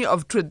Lamborghini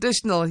of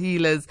traditional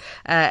healers,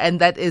 and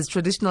that is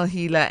traditional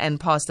healer and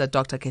pastor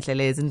Dr.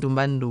 Khehlelezi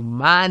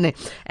Ndumane,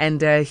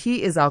 and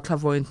he is our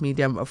clairvoyant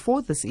medium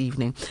for this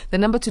evening. The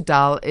number to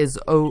dial is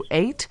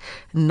 08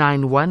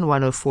 91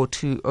 104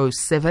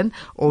 207,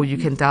 or you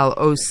can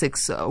dial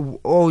 06,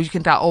 or you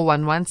can dial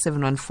 011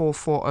 714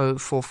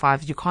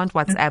 4045. You can't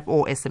WhatsApp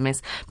or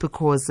SMS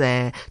because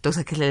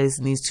Dr.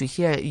 Khehlelezi needs to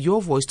hear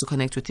your voice to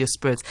connect with your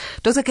spirits.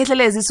 Dr.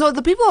 Khehlelezi, so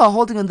the people who are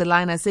holding on the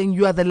line are saying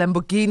you are the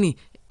Lamborghini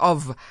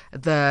of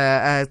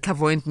the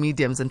clairvoyant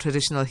mediums and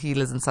traditional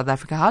healers in South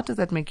Africa. How does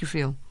that make you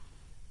feel?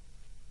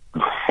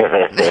 I've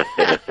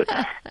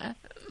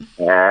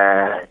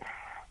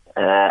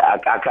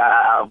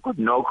got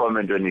no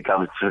comment when it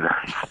comes to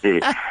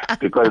that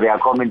because they are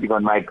commenting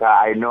on my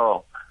car. I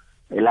know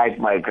they like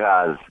my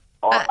cars.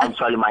 Or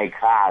actually my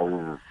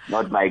cars,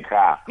 not my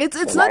car.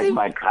 It's not even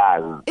my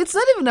cars. It's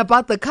not even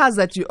about the cars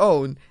that you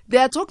own. They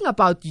are talking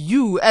about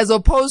you as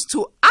opposed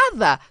to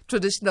other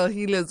traditional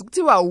healers. I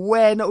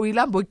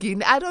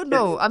don't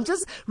know. I'm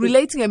just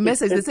relating a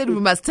message. They said we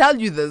must tell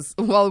you this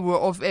while we're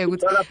off air.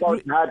 It's all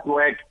about hard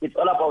work. It's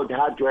all about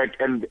hard work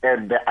and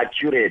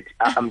accurate.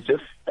 I'm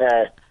just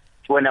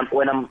when I'm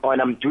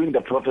doing the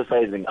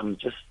prophesizing, I'm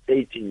just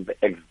stating the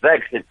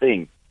exact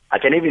thing. I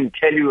can even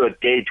tell you a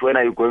date when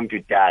are you going to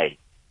die.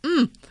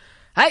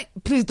 Hey,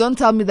 please don't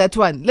tell me that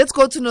one. Let's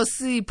go to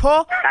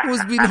Nosipo,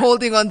 who's been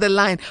holding on the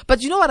line.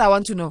 But you know what I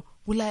want to know?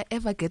 Will I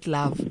ever get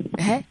love?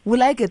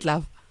 Will I get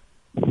love?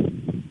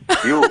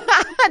 You.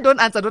 Don't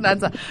answer.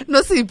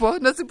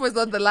 Nosipo is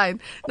on the line.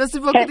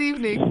 Nosipo, good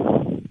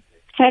evening.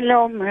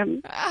 Hello,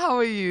 ma'am. How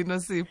are you,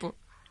 Nosipo?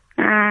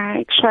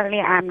 Actually,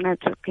 I'm not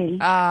okay.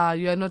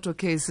 You are not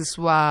okay,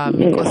 Siswa.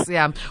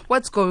 Yes.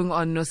 What's going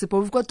on, Nosipo?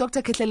 We've got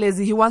Dr.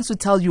 Khehlelezi. He wants to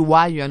tell you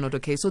why you are not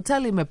okay. So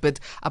tell him a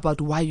bit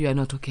about why you are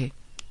not okay.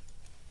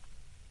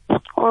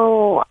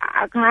 Oh,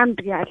 I can't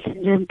be so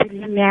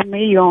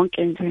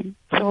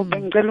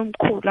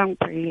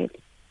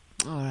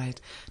all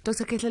right.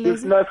 Dr.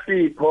 Khehlelezi.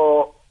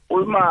 Nosipo,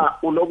 uma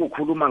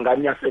ulokukhuluma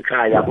ngani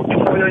yasekhaya kuthi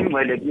umoya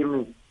oyingcwele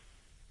kimi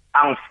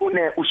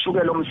angifune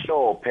ushukele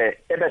omhlophe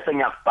ebese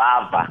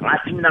ngiyakubhava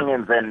ngathi mina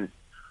ngenzeni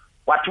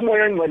wathi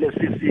umoya oyingcwele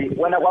sisi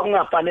wena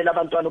kwakungafanele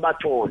abantwana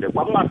bathole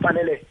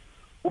kwakungafanele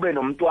ube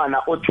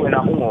nomntwana othi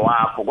wena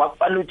ungowakho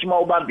kwakufanele uthi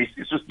mawubamba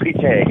isisu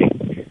sichitheke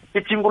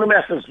ithi inkulumo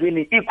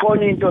yasezwini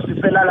ikhona into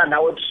siselala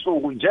nawe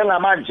ebusuku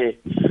njengamanje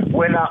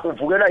wena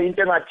uvukela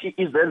into engathi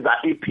izenza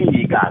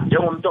iphika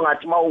njengomuntu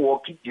ongathi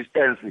mawuwalk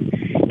distance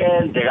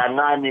ende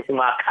kancane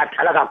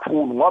ungakhathala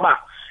kakhulu ngoba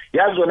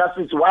yazona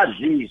sithi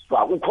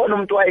wadliswa kukhona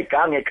umuntu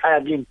wayeganga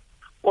ekhaya kimi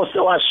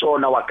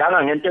osewashona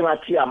waganga ngento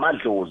engathi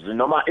amadlozi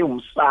noma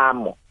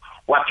iwumsamo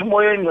wathi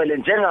umoya engcwele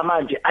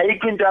njengamanje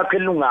ayikho into yakho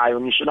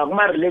elungayo ngisho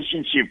nakuma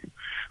relationship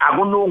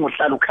akulungu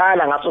uhlala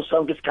ukhala ngaso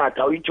sonke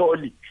isikhathi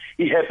awuyitholi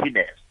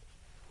ihappiness.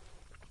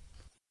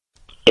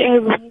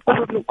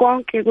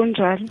 konke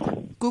kunjalo.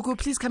 Gugu,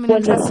 please come in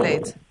and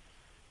translate.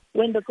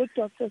 When the good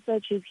doctor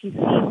searches, he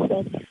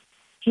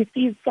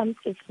sees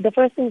something. The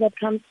first thing that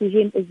comes to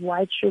him is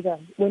white sugar.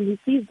 When he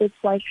sees this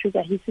white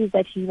sugar, he sees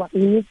that he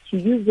needs to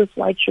use this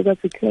white sugar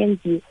to cleanse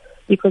you.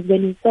 Because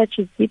when he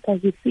searches deeper,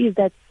 he sees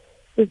that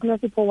this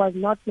Nosipo was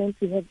not meant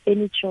to have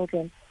any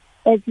children.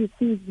 As he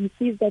sees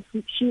that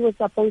she was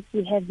supposed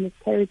to have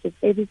miscarriages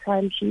every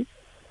time she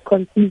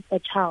conceives a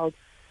child.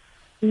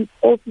 He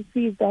also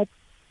sees that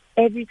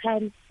every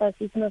time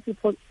this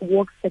Nosipo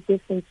walks the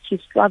distance, she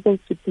struggles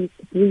to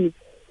breathe.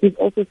 He's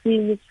also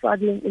seeing you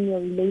struggling in your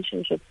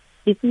relationship.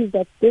 He sees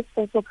that this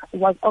also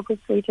was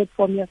orchestrated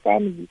from your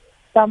family.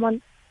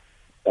 Someone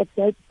that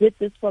did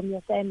this from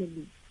your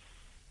family.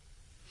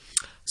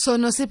 So,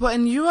 Nosipo,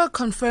 and you are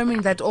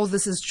confirming that all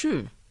this is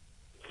true?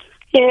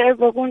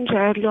 Yebo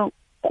kunjalo.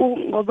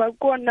 Ngoba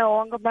kona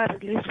wonke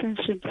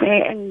ama-relationships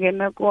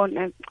engena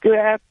kona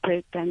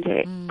kuyabheda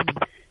nje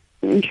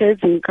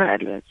ngihlezi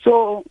ngikhala.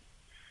 So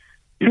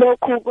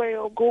lokho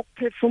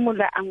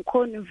kokuphefumula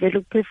angikhoni vele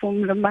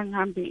ukuphefumula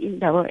mangihambe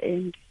indawo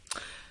ende.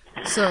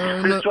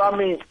 So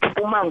Swami,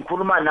 uma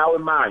ngikhuluma nawe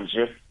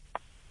manje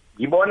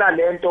ngibona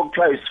lento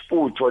okuthiwa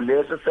isifutho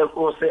lesi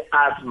sekose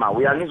asthma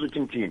uyangizwa ukuthi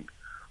ngithini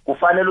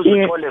kufanele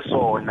uzithole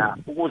sona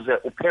ukuze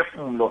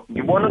uphefumulo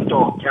ngibona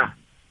udoctor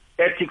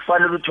ethi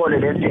kufanele uthole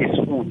lento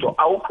isifutho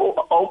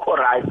awukho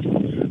right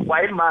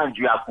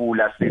kwayimanje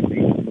uyagula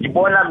sithi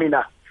ngibona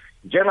mina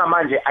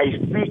njengamanje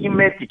ayisiki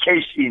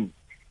medication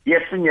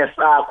yesinye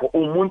sakho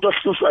umuntu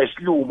ohlushwa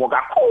isilumo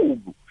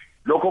kakhulu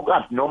lokho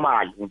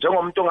ku-abnormal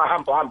njengomuntu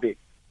ongahambe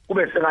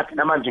kube sengathi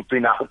namanje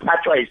ugcina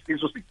uphathwa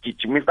isisu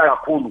sigijimisa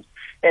kakhulu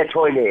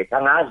etoilet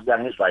angazi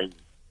angizwa yini.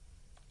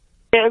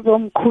 Yebo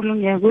mkhulu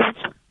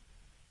ngiyakuzwa.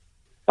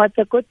 What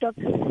the good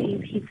doctor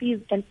sees, he sees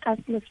an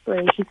asthma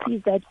spray. He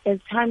sees that as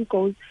time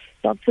goes,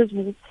 doctors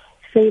will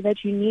say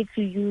that you need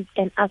to use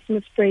an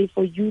asthma spray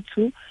for it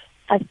to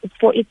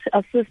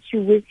assist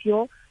you with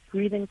your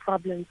breathing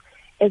problems.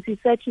 As he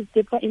searches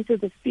deeper into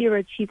the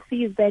spirit, he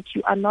sees that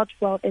you are not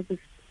well at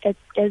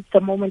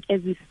the moment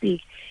as we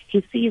speak.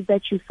 He sees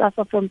that you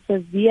suffer from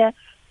severe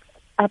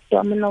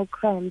abdominal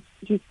cramps.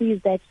 He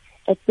sees that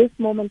at this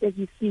moment as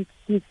we speak,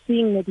 he's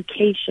seeing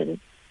medication.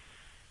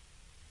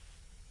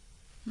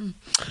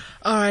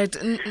 All right,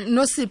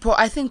 Nosipo,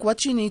 I think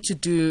what you need to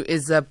do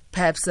is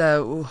perhaps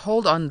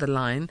hold on the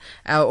line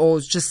or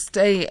just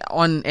stay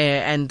on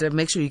air and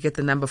make sure you get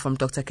the number from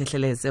Dr.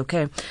 Khehlelezi,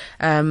 okay?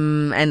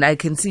 And I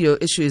can see your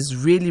issue is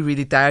really,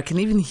 really dire. I can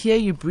even hear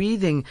you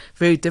breathing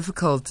very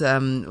difficult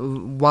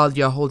while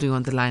you're holding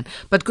on the line.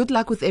 But good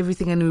luck with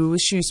everything and we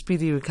wish you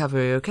speedy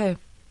recovery, okay?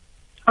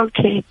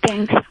 Okay,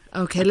 thanks.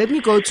 Okay, let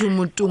me go to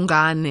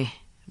Mutungane.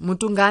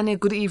 Mutungane,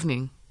 good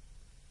evening.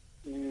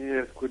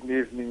 Yes, good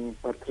evening,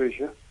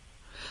 Patricia.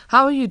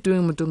 How are you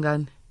doing,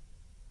 Mutungane?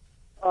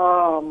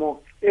 I'm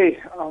okay.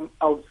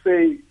 I would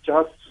say,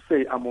 just to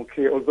say I'm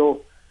okay,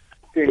 although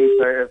things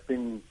have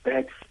been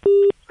bad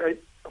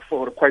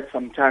for quite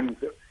some time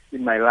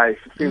in my life.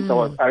 Since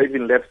I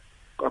even left,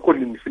 I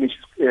couldn't even finish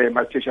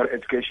my tertiary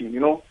education,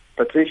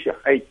 Patricia,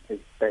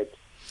 it's bad.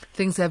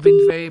 Things have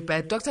been very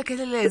bad. Dr.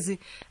 Khehlelezi,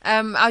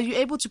 are you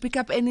able to pick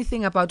up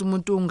anything about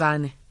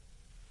Mutungane?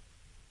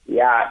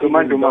 Yeah,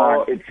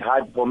 it's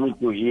hard for me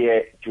to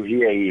hear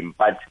him,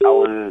 but I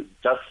will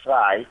just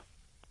try.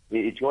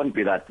 It won't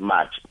be that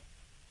much.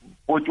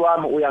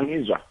 Utwami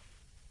uyangizwa?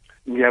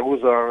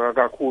 Ngiyakuzwa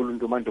kakhulu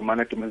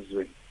ndomandumane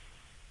emezweni.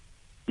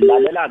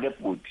 Lalela ke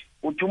futhi.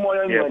 Uthi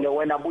umoya engcwele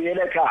wena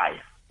buyele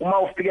ekhaya. Uma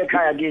ufike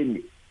ekhaya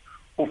kimi,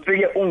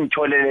 ufike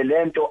ungitholele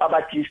lento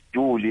abathi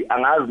isiduli,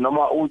 angazi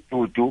noma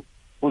ududu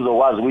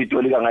uzokwazi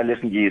ukuyitolika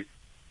ngalesingisi.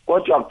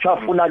 Kodwa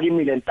kuthiwa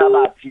kimi le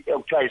ntabathi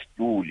ekuthiwa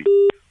isiduli.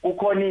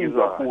 Ukhona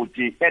izwa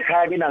futhi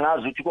ekhaya kini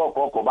angazi ukuthi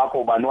kogogo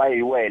bakho bani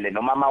wayeyiwele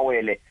noma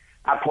amawele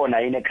akhona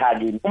yini ekhaya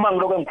kini. Uma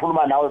ngiloko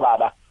ngikhuluma nawe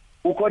baba,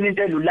 ukhona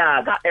into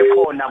elulaka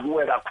ekhona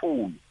kuwe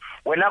kakhulu.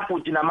 Wena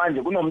futhi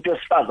namanje kunomuntu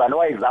wesifazane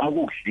wayezama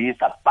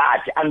ukukudlisa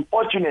but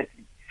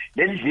unfortunately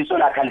lelidliso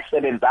lakhe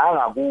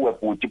alisebenzanga kuwe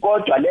futhi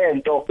kodwa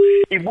lento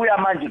ibuya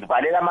manje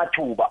ivalela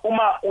amathuba.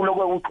 Uma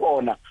uloko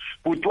ukhona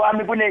futhi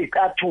wami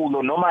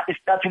kunezicathulo noma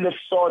isicathulo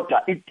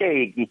esisodwa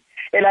iteki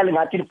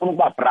elalingathi lifuna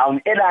ukuba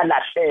brown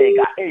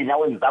elalahleka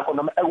einyaweni zakho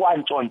noma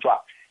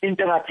ekwantshontshwa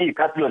into engathi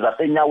izicathulo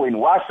zasenyaweni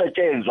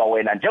wasetshenzwa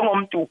wena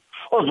njengomuntu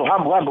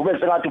ozohamba ube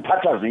sengathi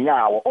uphatha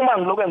zinyawo. Uma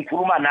ngiloko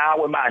ngikhuluma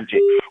nawe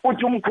manje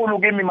uthi umkhulu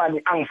kimi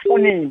mani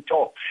angifuni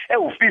into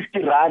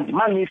ewu50 rand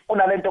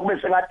mangifuna lento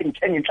kube sengathi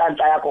ngithenga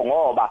inhlanhla yakho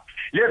ngoba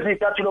lezi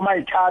zicathulo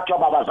mayithathwa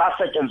baba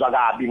zasetshenzwa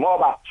kabi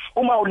ngoba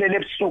uma ulele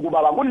ebusuku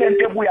baba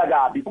kunento ebuya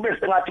kabi kube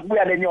sengathi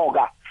kubuya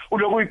lenyoka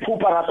uloku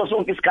uyiphupha ngaso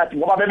sonke isikhathi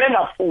ngoba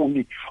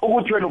bebengafuni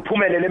ukuthi wena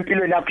uphumelele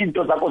empilweni yakho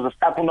into zakho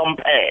zesitaku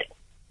nomphelo.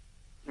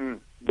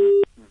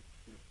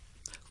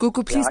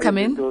 Gugu, please come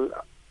in.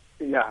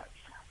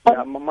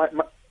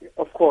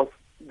 Of course,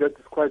 that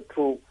is quite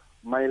true.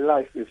 My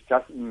life is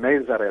just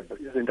miserable.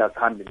 Isn't that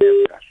handy?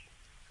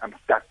 I'm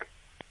stuck.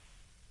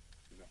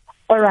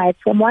 All right.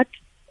 From what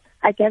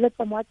I gathered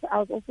from what I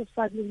was also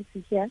struggling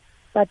to hear,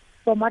 but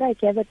from what I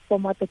gathered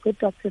from what the good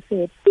doctor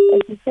said,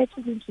 as he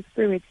searches into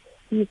spirit,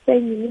 he's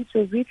saying you need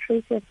to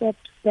retrace yourself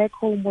back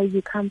home where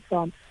you come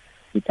from.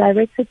 He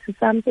directed to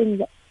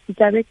something. He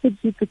directed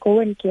you to go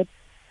and get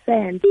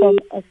sand from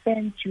a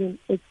sand dune.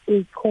 It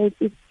is called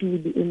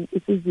isduli in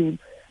isiZulu,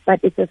 but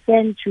it's a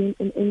sand dune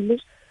in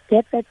English.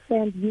 Get that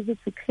sand, use it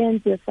to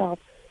cleanse yourself.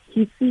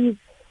 He sees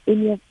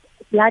in your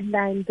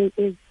bloodline there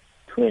is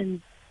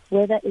twins,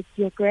 whether it's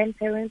your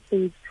grandparents,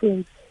 there is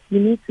twins. You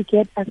need to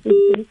get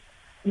assistance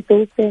with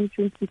those sand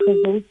twins because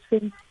those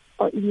twins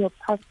are in your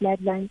past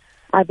bloodline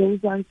are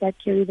those ones that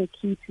carry the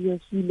key to your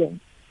healing.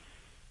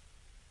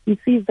 He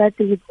sees that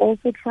they have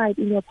also tried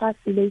in your past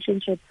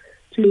relationship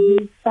to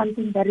use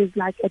something that is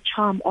like a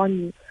charm on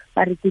you,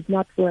 but it did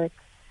not work.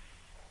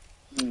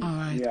 All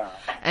right. Yeah.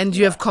 And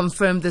you have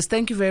confirmed this.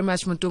 Thank you very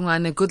much,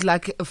 Mutungane. Good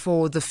luck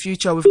for the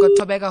future. We've got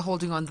Tobeka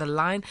holding on the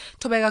line.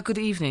 Tobeka, good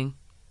evening.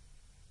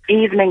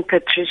 Evening,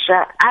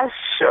 Patricia.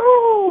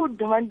 Asho,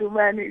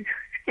 dumani.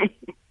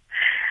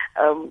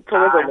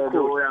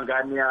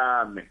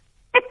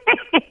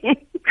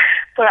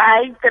 So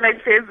I can I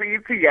say to you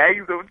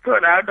guys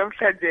turn out of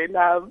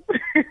Shajanam.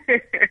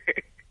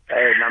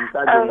 Hey,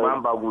 namhlanje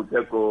ngihamba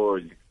kude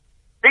Goli.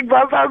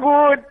 Ngihamba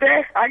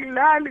kude,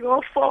 angilali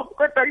ngo4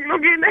 kodwa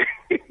ngilungile.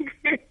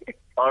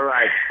 All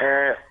right.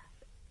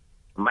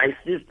 My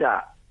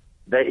sister,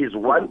 there is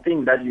one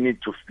thing that you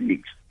need to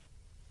fix.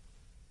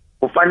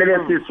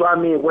 Kufanele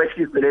siswami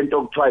kwehlise lento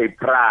okuthiwa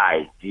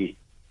ipride.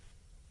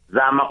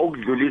 Zama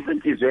ukudlulisa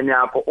enhlizweni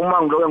yakho.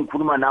 Uma ngiloke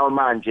ngikhuluma nawe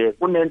manje,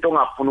 kunento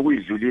ongafuni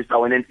ukuyidlulisa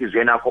wena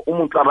enhlizweni yakho.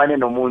 Uma uxabane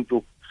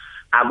nomuntu,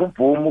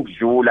 akuvumi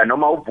ukudlula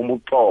noma uvuma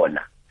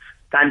ukuxola.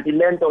 Kanti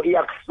lento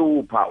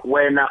iyakuhlupha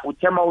wena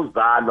uthema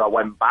uzalwa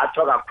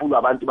wembathwa kakhulu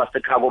abantu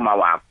basekhakoma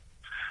wakho.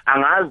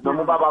 Angazi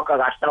noma ubaba wakho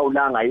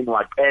akahlawulanga yini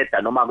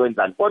waqeda noma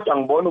kwenzani. Kodwa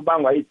ngibona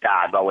ubangwa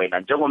idalwa wena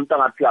njengomuntu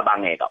angathi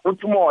uyabangeka.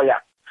 Uthi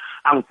umoya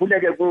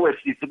angifuleke kuwe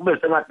sisi kube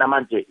sengathi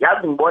namanje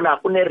yazi ngibona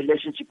kune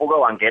relationship oke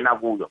wangena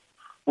kuyo.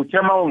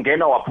 Uthema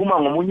ungena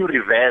waphuma ngomunye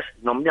reverse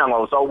nomnyango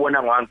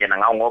awusawubona ngwangena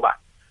ngawo ngoba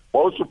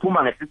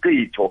wawusuphuma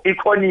ngesichitho.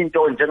 Ikhona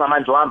into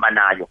njengamanje ohamba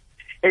nayo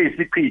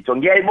eyisichitho.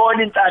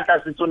 Ngiyayibona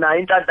inhlanhla sisunayo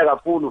inhlanhla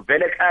kakhulu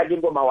vele ekhaya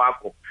inkoma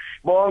wakho.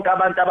 Bonke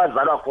abantu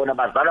abazalwa khona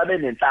bazalwa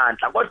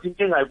benenhlanhla. Kodwa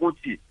inkinga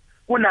ukuthi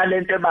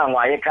kunalento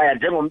ebangwayo ekhaya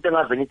njengomuntu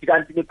engaze ngithi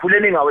kanti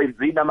nikhuleni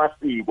ngawenzini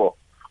amasiko.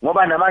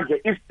 Ngoba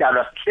namanje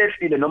isidalwa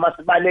sihlehlile noma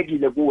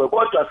sibalekile kuwe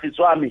kodwa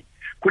siswami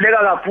khuleka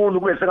kakhulu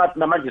kube sengathi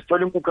namanje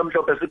sithola inkukhu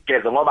emhlophe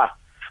sigeze ngoba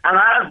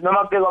angazi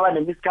noma kuke kwaba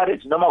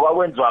nemiscarriage noma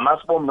kwakwenziwa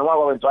amasibom noma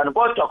kwakwenziwani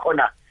kodwa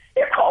khona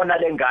ikhona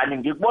lengane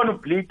ngikubona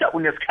ubleeda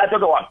unesikhathi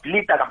oke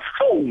wableeda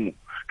kabuhlungu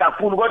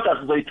kakhulu kodwa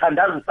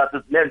sizoyithandazisa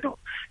sisilento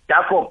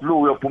dakho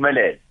blue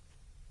yophumelela.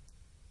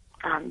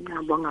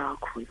 Ngiyabonga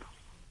kakhulu.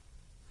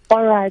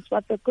 All right,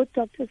 what the good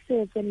doctor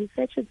says when he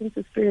searches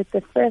into spirit,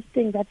 the first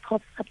thing that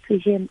pops up to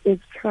him is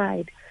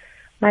pride.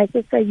 My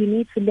sister, you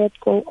need to let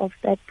go of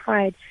that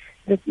pride.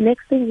 The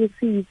next thing you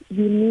see is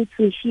you need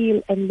to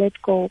heal and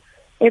let go.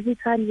 Every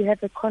time you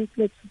have a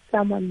conflict with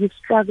someone, you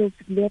struggle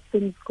to let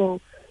things go.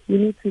 You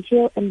need to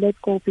heal and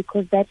let go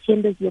because that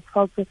hinders your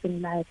progress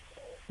in life.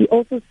 He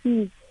also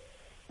sees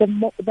the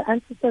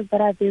ancestors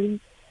that are very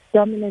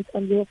dominant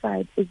on your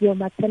side is your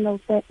maternal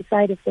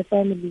side of the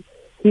family.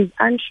 He's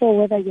unsure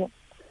whether your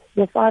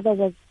father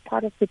was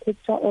part of the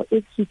picture or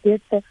if he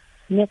did the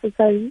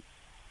necessary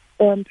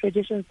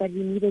traditions that he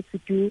needed to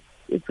do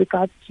with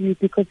regards to you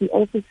because he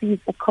also sees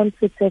a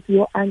conflict of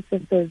your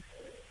ancestors.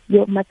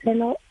 Your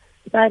maternal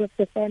side of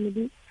the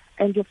family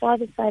and your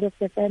father's side of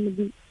the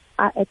family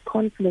are at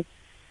conflict.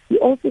 He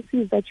also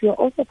sees that you are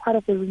also part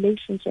of a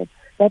relationship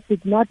that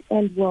did not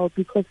end well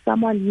because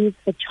someone used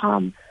the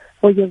charm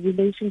for your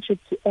relationship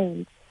to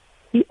end.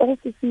 He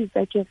also sees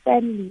that your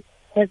family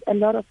has a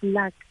lot of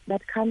luck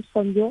that comes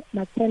from your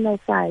maternal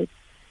side,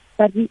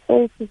 but he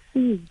also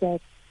sees that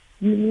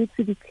you need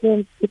to be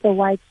cleansed with a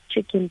white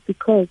chicken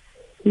because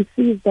he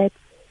sees that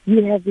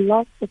you have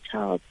lost a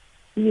child.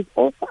 He is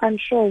also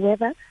unsure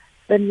whether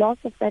the loss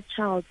of that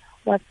child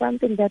was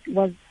something that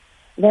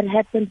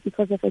happened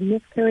because of a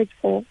miscarriage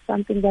or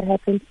something that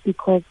happened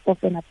because of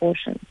an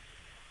abortion.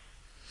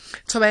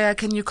 Tobeka,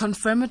 can you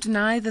confirm or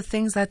deny the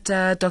things that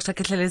Dr.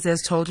 Khehlelezi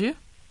has told you?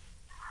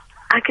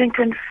 I can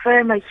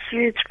confirm a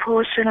huge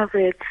portion of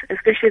it,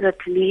 especially the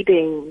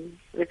bleeding,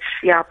 which,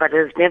 but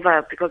it's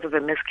never because of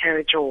a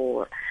miscarriage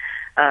or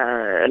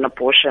an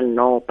abortion,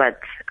 no, but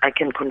I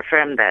can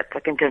confirm that. I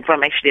can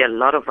confirm actually a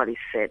lot of what he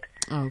said.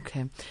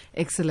 Okay,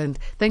 excellent.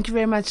 Thank you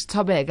very much,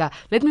 Tobeka.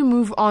 Let me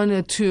move on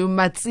to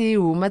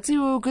Matsiu.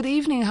 Matsiu, good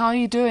evening. How are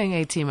you doing,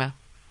 Atima?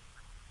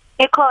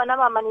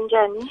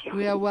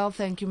 We are well,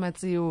 thank you,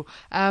 Matsiu.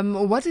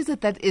 What is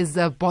it that is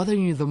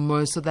bothering you the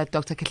most so that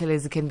Dr.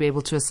 Khehlelezi can be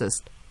able to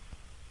assist?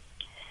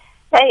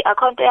 Hey,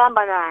 akhonto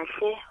ehamba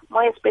kahle.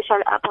 Moya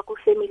special apha ku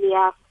family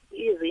yakho.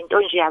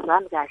 Izinto nje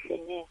azami kahle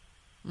ne.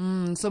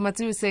 So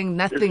Matthew is saying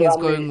nothing is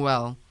going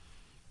well.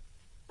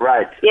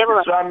 Right.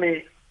 Yebo.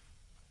 Swami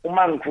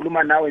uma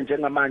ngikhuluma nawe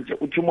njengamanje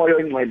uthi umoya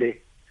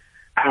oyingcwele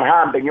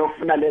angihambe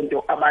ngiyofuna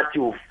lento abathi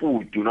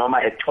ufood noma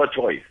a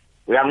tortoise.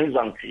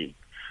 Uyangizwa ngithini?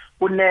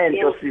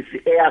 Kunento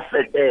sisi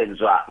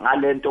eyasetenzwa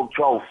ngalento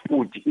okuthiwa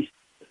ufood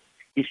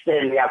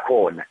isele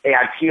yakhona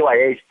eyakhiwa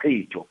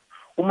yesichitho.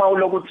 Uma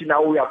ulokuthi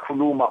nawe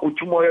uyakhuluma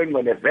uthi umoya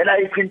oyingcwele vela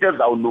iqhinto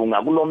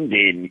ezawulunga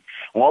kulomndeni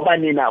ngoba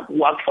nina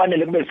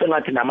akufanele kube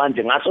sengathi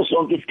namanje ngaso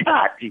sonke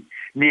isikhathi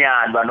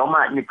niyalwa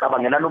noma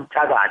nicabangela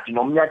nobuthakathi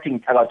nomnyathi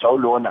ngithakathi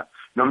awulona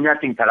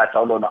nomnyathi ngithakathi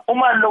awulona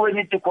uma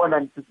lokweni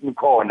khona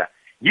nikhona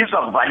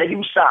ngizwa kuvaleka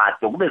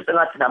imshado kube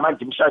sengathi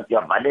namanje imshado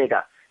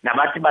yavaleka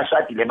nabathi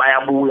bashadile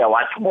bayabuya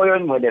wathi umoya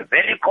oyingcwele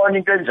vele khona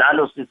into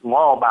enjalo sisi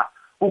ngoba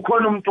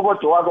ukhona umuntu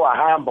kodwa wake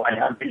wahamba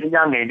walihambela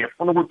enyangeni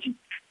efuna ukuthi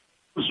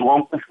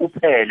uzwonke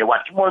uphele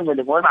wathi umoya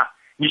oyingcwele ngoba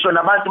ngisho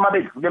nabantu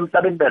mabedlula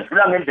emhlabeni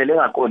bedlula ngendlela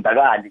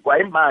engaqondakali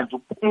kwayimanje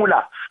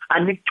ukuphumula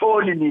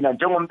anikutholi nina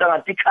njengomuntu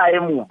angathi ikhaya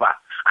emuva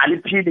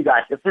aliphili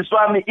kahle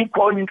siswami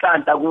ikhona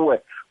inhlanhla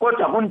kuwe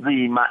kodwa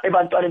kunzima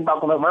ebantwaneni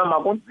bakho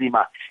noma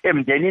kunzima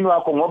emndenini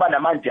wakho ngoba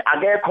namanje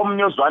akekho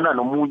omnyozwana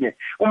nomunye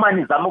uma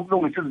nizama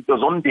ukulungisa izinto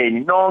zomndeni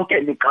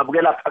nonke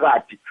niqhabukela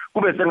phakathi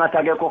kube sengathi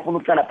akekho ofuna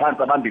ukuhlala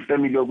phansi abambe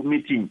ifamily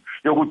meeting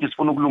yokuthi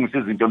sifuna ukulungisa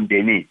izinto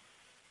emndenini.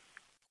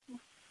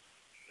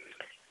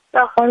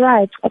 All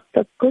right, what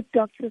the good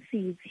doctor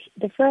sees,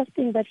 the first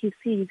thing that he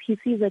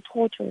sees a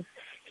tortoise.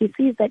 He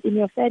sees that in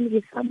your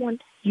family, someone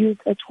used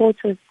a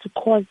tortoise to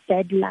cause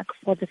bad luck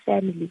for the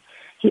family.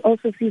 He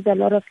also sees a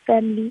lot of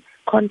family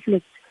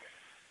conflict.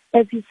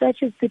 As he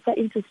searches deeper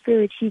into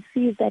spirit, he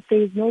sees that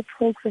there is no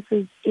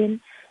progresses in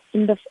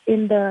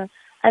the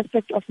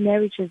aspect of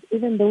marriages.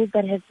 Even those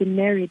that have been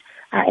married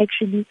are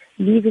actually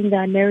leaving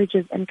their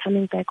marriages and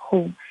coming back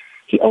home.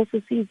 He also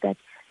sees that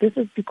this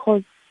is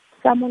because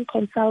someone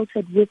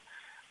consulted with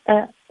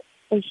a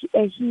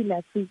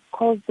healer to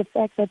cause the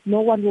fact that no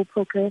one will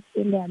progress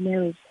in their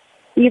marriage.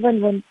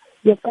 Even when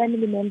your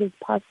family members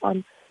pass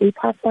on, they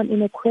pass on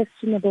in a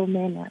questionable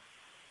manner.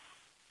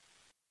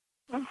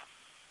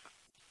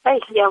 Hey,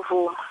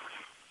 yavuma.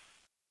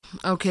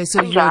 Okay,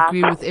 so you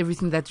agree with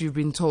everything that you've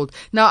been told.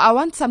 Now, I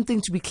want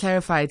something to be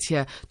clarified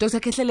here.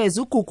 Dr.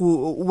 Khehlelezi,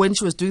 when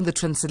she was doing the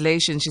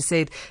translation, she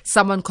said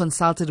someone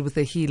consulted with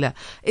a healer.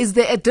 Is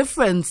there a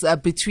difference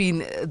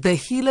between the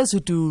healers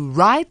who do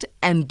right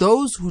and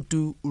those who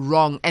do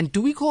wrong? And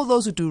do we call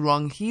those who do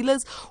wrong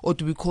healers, or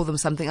do we call them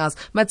something else?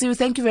 Matthew,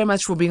 thank you very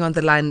much for being on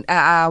the line.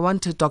 I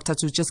want the doctor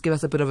to just give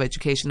us a bit of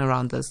education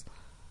around this.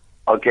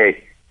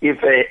 Okay,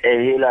 if a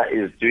healer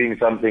is doing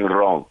something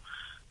wrong,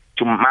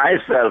 to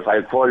myself,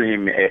 I call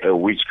him a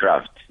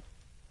witchcraft.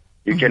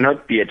 You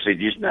cannot be a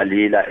traditional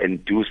healer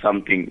and do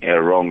something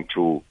wrong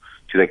to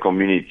the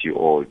community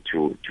or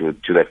to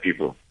the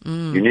people.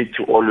 You need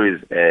to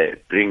always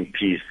bring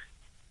peace.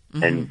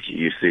 And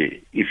you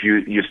see, if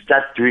you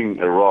start doing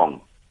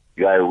wrong,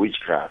 you are a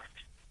witchcraft.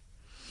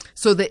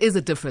 So there is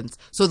a difference.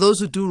 So those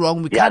who do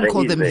wrong, we can't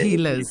call them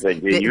healers. A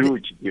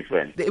huge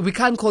difference. We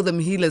can't call them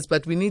healers,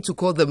 but we need to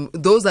call them,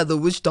 those are the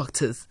witch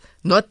doctors,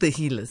 not the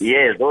healers.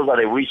 Yes, those are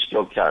the witch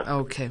doctors.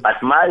 Okay.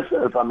 But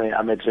myself, I'm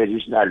a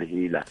traditional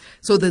healer.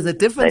 So there's a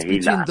difference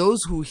between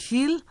those who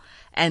heal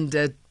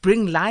and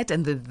bring light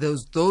and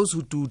those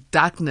who do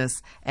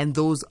darkness, and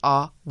those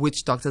are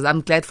witch doctors.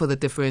 I'm glad for the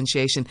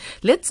differentiation.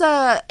 Let's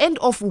end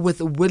off with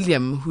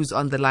William, who's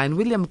on the line.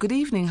 William, good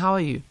evening. How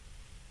are you?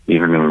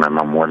 Evening, ma'am.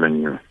 I'm well,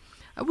 and you?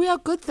 We are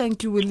good,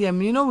 thank you,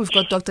 William. You know, we've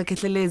got Dr.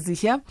 Khehlelezi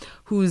here,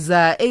 who's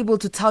able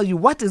to tell you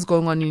what is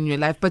going on in your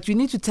life, but you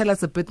need to tell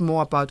us a bit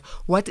more about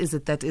what is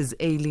it that is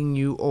ailing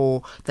you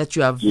or that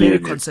you are very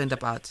concerned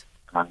about.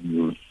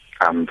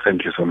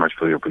 Thank you so much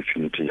for the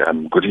opportunity.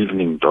 Good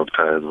evening,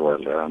 doctor, as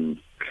well.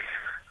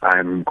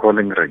 I'm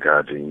calling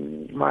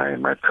regarding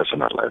my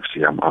personal life.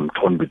 See, I'm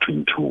torn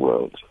between two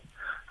worlds.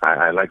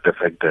 I like the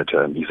fact that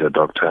he's a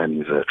doctor and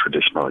he's a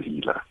traditional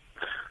healer.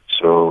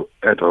 So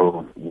at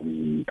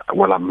home,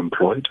 I'm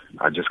employed.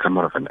 I just come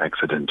out of an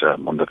accident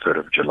on the 3rd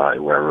of July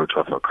where I rode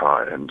off a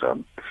car, and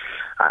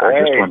I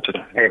just wanted...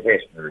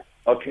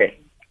 Okay,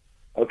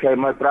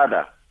 my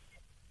brother.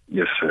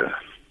 Yes, sir.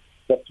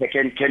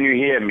 Can you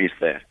hear me,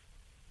 sir?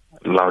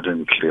 Loud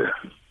and clear.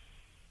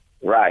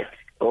 Right.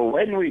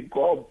 When we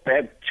go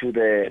back to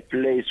the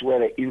place where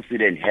the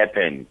incident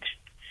happened,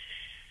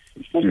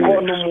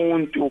 ukhona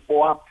umuntu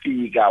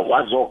owafika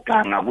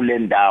wazoganga kule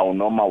ndawo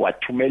noma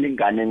wathumela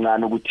ingane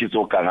encane ukuthi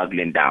izoganga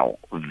kule ndawo.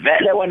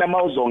 Vele wena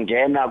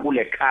mawuzongena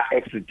kule car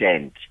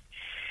accident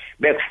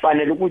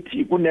bekufanele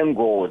ukuthi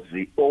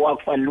kunengozi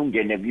owakufanele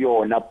ungene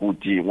kuyona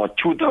bhuti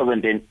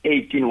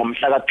ngo-2018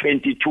 ngomhla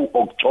ka-22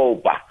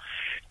 October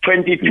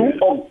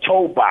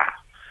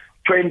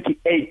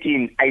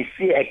 2018 I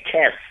see a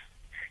case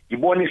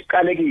ngibona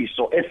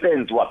isiqalekiso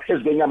esenziwa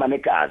phezu kwenyama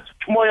negazi.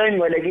 Umoya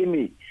oyingcwele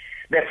kimi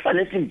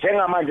bekufanele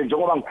njengamanje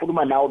njengoba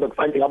ngikhuluma nawe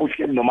bekufanele ngabe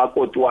uhleli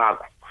nomakoti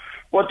wakho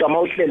kodwa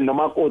mawuhleli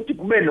nomakoti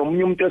kube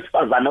nomunye umuntu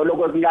wesifazana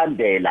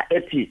olokulandela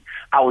ethi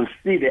I will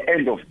see the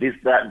end of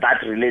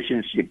that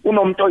relationship.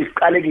 Unomuntu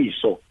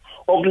oyisiqalekiso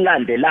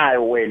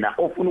okulandelayo wena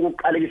ofuna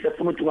ukuqalekisa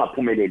efuna ukuthi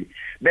ungaphumeleli.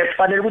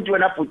 Bekufanele ukuthi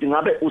wena futhi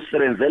ngabe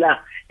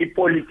usebenzela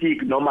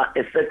ipolitiki noma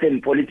a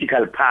certain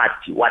political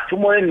party. Wathi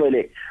umoya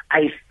engcwele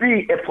I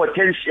see a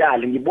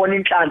potential, ngibona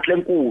inhlanhla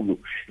enkulu.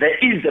 There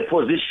is a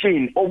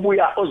position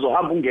obuya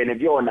ozohamba ungene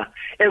kuyona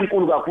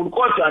enkulu kakhulu,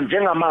 kodwa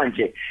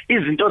njengamanje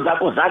izinto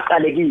zakho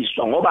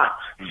zaqalekiswa ngoba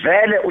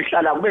vele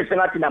uhlala kube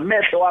sengathi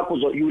namehlo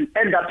wakho you will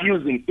end up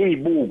using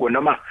ibuko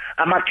noma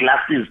ama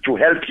glasses to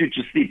help you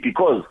to see,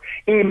 because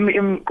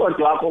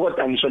imqondo wakho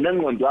kodwa ngisho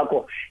nengqondo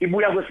yakho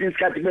ibuya kwesinye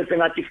isikhathi kube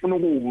sengathi ifuna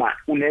ukuma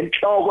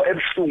unenhloko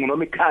ebuhlungu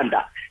noma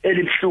ikhanda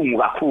elibhlungu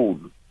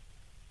kakhulu.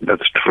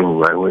 That's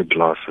true. I wear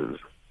glasses.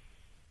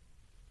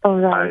 All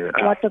right.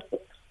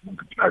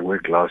 I wear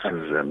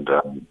glasses, and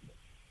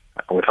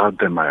without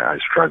them, I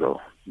struggle.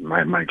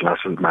 My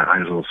glasses, my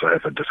eyes also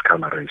have a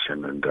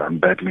discoloration, and I'm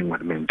battling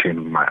with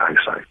maintaining my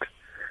eyesight.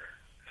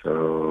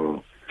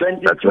 So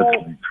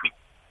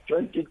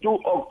 22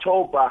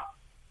 October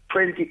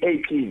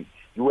 2018,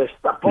 you were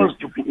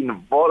supposed to be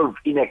involved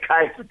in a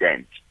car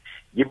accident.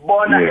 You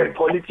born a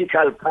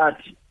political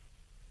party.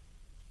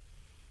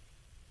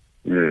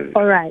 Yes.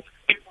 All right.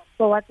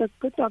 So what the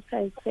good doctor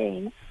is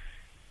saying,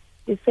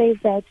 he says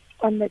that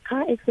on the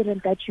car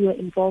accident that you were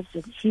involved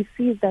in, he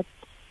sees that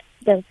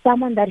there's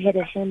someone that had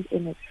a hand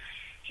in it.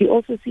 He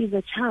also sees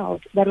a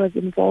child that was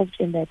involved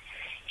in that.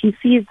 He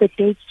sees the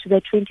date to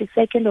the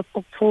 22nd of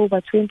October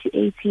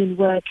 2018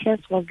 where a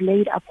curse was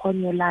laid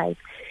upon your life.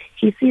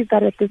 He sees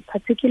that at this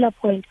particular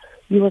point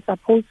you were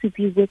supposed to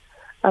be with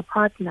a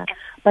partner,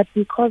 but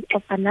because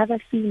of another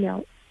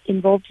female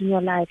involved in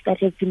your life that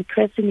has been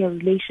cursing your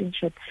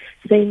relationship,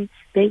 saying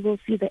they will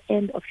see the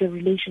end of your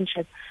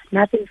relationship,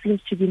 nothing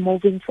seems to be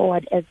moving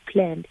forward as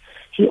planned.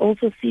 He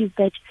also sees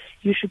that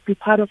you should be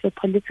part of a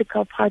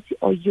political party,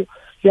 or you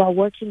are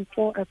working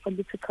for a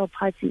political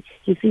party.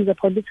 He sees a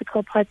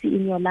political party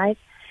in your life.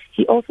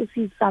 He also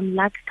sees some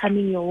luck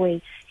coming your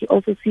way. He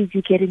also sees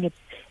you getting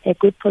a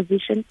good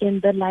position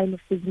in the line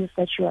of business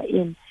that you are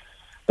in.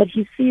 But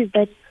he sees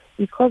that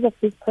because of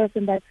this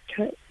person that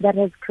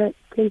has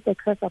placed a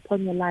curse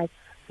upon your life,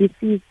 he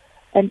sees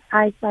an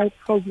eyesight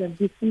problem.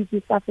 He sees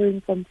you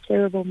suffering from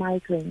terrible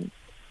migraines.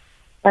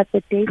 But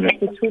the date of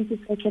the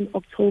 22nd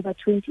October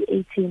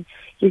 2018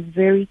 is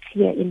very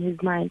clear in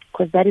his mind,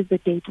 because that is the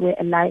date where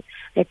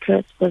a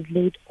curse was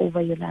laid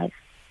over your life.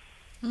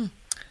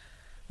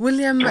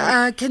 William,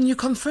 can you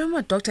confirm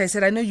what Doctor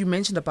said? I know you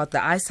mentioned about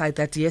the eyesight,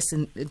 that yes,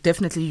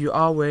 definitely you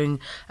are wearing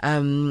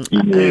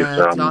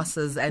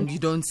glasses and you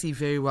don't see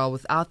very well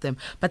without them.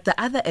 But the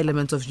other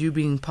elements of you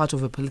being part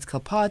of a political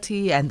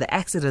party and the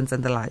accidents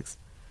and the likes?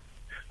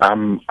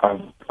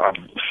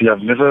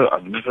 I've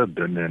never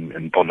been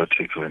in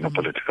politics or in a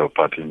political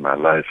party in my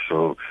life,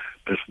 so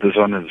this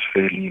one is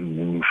fairly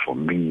new for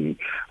me.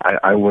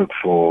 I work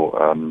for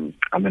I'm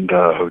in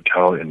the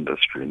hotel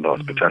industry, in the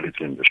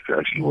hospitality industry. I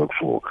actually work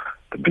for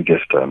the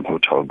biggest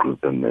hotel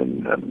group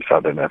in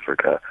Southern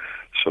Africa.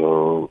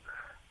 So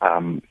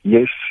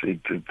yes,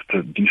 it's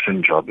a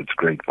decent job. It's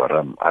great, but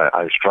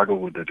I struggle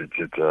with it.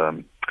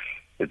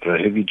 It's a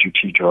heavy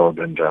duty job,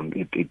 and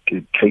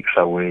it takes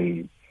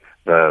away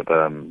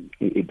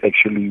it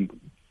actually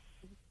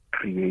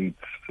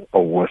creates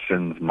or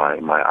worsens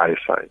my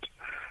eyesight.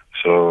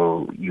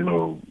 So,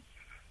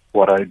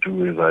 what I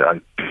do is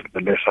I pick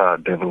the lesser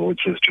devil,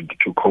 which is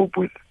to cope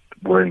with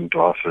wearing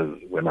glasses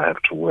when I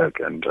have to work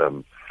and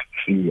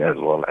see as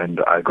well. And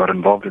I got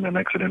involved in an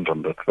accident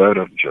on the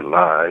 3rd of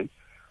July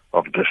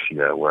of this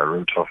year where I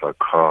wrote off a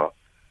car.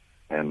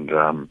 And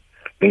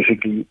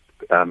basically,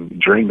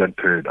 during that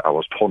period, I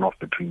was torn off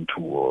between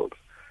two worlds.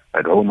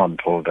 At home, I'm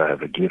told I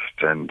have a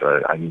gift and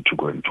I need to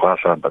go in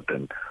Twasa, but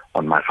then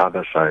on my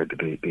father's side,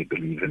 they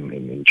believe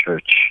in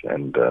church,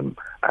 and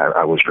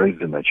I was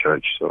raised in the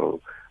church,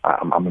 so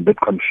I'm a bit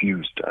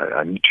confused.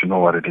 I need to know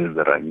what it is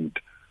that I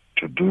need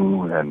to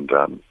do, and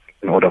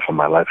in order for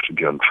my life to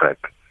be on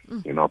track.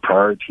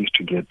 Priority is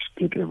to get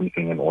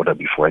everything in order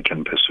before I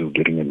can pursue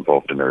getting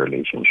involved in a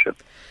relationship.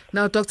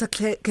 Now, Dr.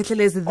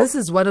 Khehlelezi, this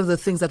is one of the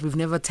things that we've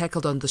never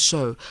tackled on the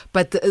show.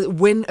 But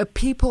when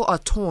people are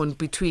torn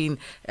between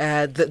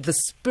the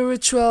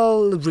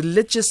spiritual,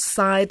 religious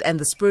side and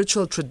the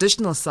spiritual,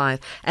 traditional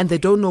side, and they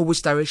don't know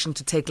which direction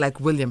to take,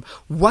 like William,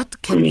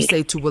 what can we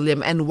say to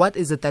William, and what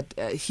is it that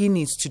he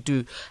needs to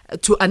do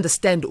to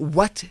understand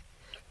what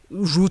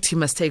route he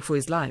must take for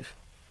his life?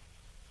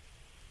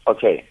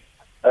 Okay.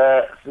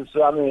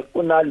 Siswami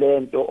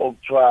kunalento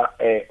okuthiwa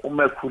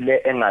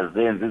umekhule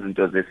engazenzi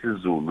izinto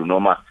zesizulu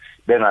noma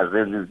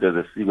bengazenzi izinto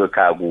zesiko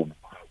ekhaya kubo,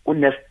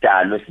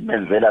 kunesidalo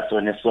esimenzela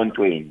sona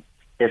esontweni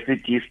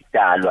esithi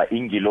isidalwa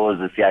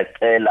ingilozi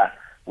siyacela,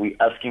 we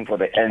asking for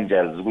the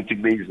angels ukuthi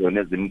kube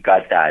izona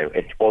ezimgadayo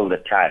at all the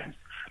times.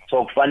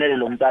 So kufanele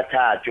lo muntu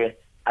athathwe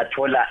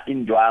athola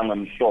indwangu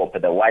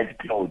emhlophe, the white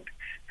cloth,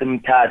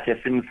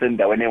 simthathe simse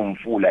endaweni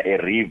ewumfula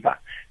eriver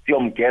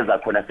siyomgeza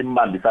khona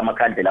simbambisa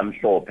amakhandlela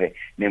amhlophe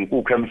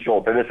nenkukhu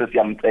emhlophe bese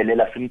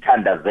siyamcelela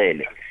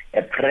simthandazele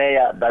a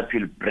prayer that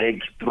will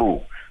break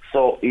through.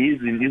 So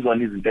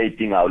izona izinto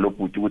ayidingayo lo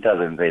bhuti ukuthi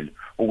azenzele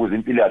ukuze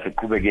impilo yakhe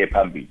iqhubeke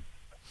phambili.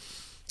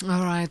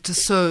 All right,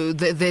 so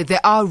there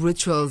are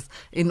rituals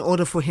in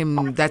order for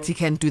him that he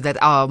can do that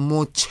are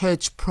more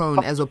church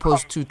prone as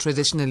opposed to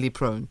traditionally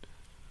prone.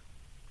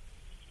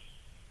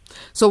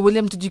 So,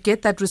 William, did you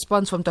get that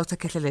response from Dr.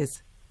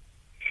 Khehlelezi?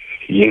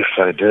 Yes,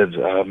 I did.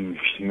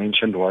 He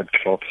mentioned white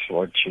cloths,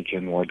 white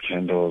chicken, white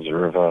candles,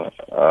 river,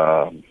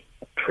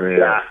 prayer.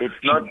 Yeah,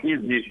 it's not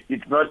easy.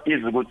 It's not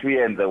easy to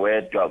uyenze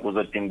wedwa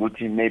kuzodinga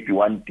ukuthi maybe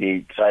one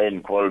day try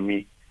and call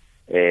me,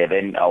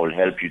 then I will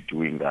help you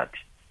doing that.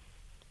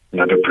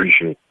 I'd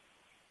appreciate it.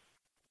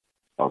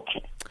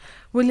 Okay.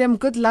 William,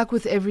 good luck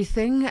with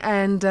everything,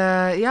 and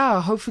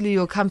hopefully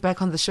you'll come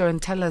back on the show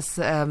and tell us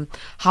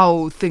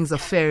how things are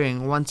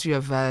faring once you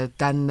have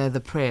done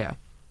the prayer.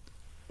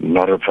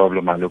 Not a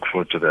problem. I look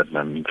forward to that,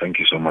 ma'am. Thank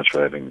you so much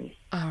for having me.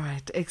 All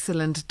right,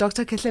 excellent.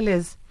 Dr.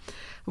 Khehlelezi,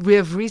 we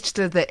have reached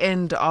the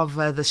end of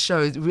the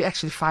show. We're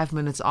actually 5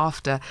 minutes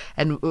after,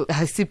 and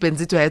I see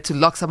Benzito had to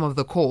lock some of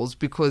the calls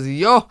because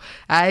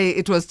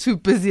it was too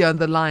busy on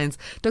the lines.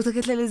 Dr.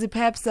 Khehlelezi,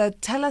 perhaps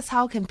tell us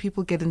how can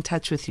people get in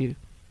touch with you?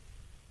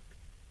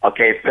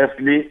 Okay,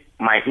 firstly,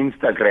 my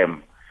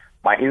Instagram.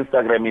 My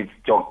Instagram is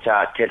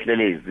Dr.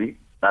 Khehlelezi.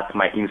 That's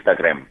my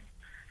Instagram.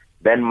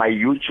 Then my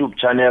YouTube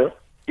channel,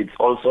 it's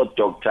also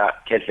Dr.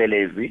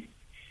 Khehlelezi.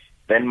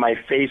 Then my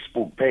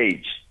Facebook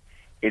page,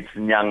 it's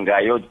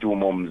Nyangayo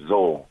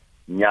Tumomzo.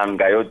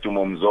 Nyangayo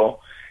Tumomzo.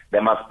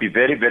 They must be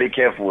very, very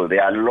careful.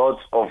 There are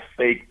lots of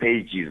fake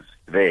pages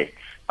there.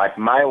 But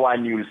my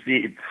one, you'll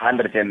see it's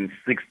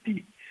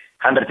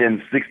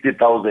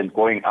 160,000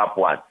 going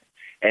upwards.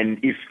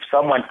 And if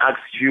someone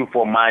asks you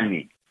for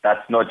money,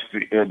 that's not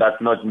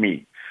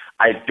me.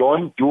 I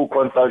don't do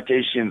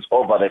consultations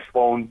over the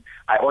phone.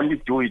 I only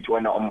do it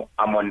when I'm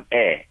on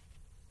air.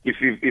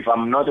 If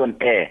I'm not on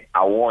air,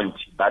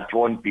 that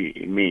won't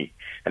be me.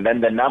 And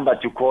then the number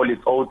to call is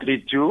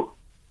 032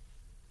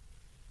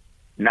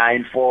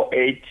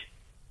 948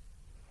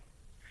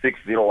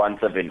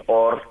 6017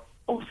 or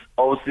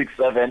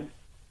 067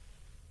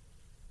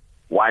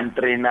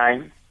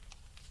 139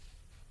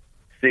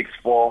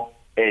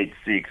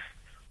 6486,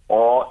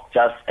 or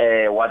just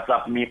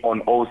WhatsApp me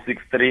on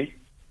 063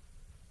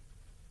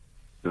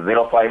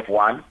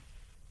 051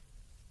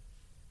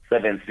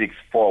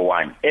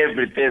 7641.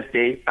 Every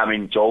Thursday, I'm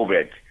in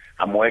Joburg.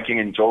 I'm working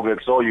in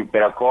Joburg, so you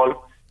better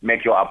call,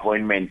 make your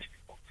appointment.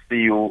 See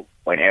you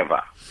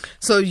whenever.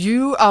 So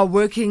you are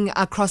working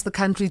across the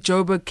country,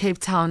 Joburg, Cape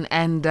Town,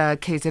 and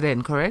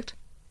KZN, correct?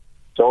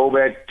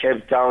 Joburg,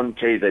 Cape Town,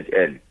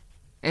 KZN.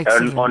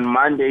 Excellent. And on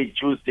Monday,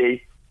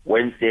 Tuesday,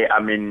 Wednesday,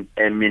 I'm in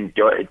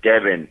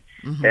Devon.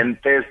 Mm-hmm. Then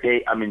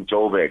Thursday, I'm in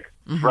Joburg.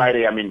 Mm-hmm.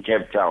 Friday, I'm in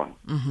Cape Town.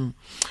 Mm-hmm.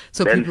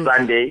 So then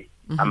Sunday,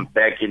 I'm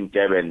back in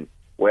Devon,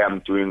 where I'm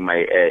doing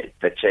my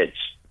the church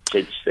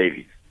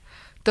service.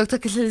 Dr.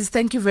 Khehlelezi,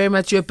 thank you very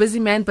much. You're a busy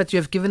man, but you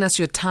have given us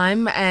your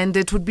time, and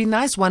it would be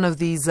nice one of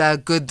these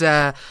good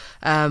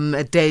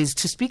days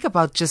to speak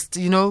about just,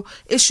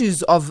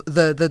 issues of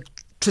the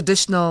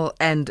traditional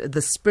and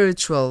the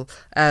spiritual,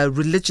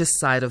 religious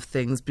side of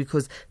things,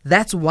 because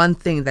that's one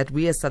thing that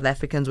we as South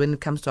Africans, when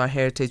it comes to our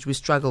heritage, we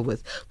struggle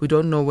with. We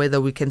don't know whether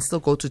we can still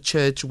go to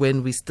church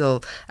when we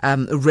still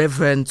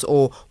reverence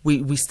or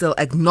we still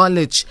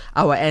acknowledge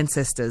our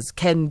ancestors.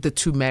 Can the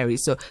two marry?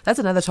 So that's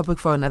another topic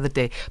for another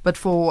day. But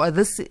for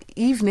this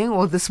evening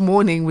or this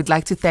morning, we'd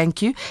like to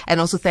thank you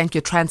and also thank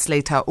your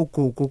translator,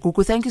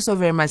 Ukuku. Thank you so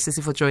very much,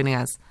 Sissy, for joining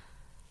us.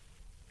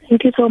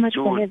 Thank you so much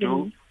for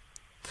having me.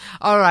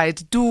 All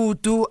right,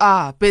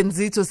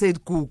 Benzito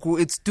said Gugu,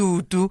 it's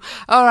do.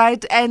 All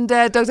right, and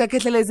Dr.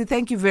 Khehlelezi,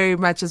 thank you very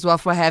much as well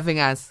for having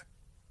us.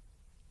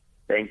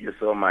 Thank you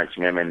so much,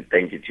 ma'am, and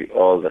thank you to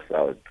all the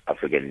South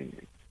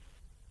African.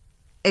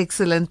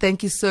 Excellent.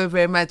 Thank you so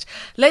very much.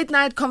 Late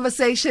night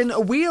conversation.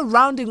 We are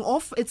rounding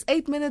off. It's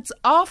 8 minutes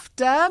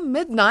after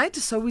midnight,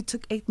 so we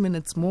took 8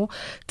 minutes more.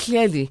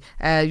 Clearly,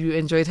 you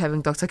enjoyed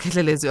having Dr.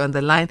 Khehlelezi on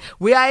the line.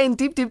 We are in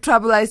deep, deep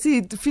trouble. I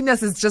see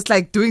Phineas is just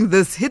like doing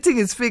this, hitting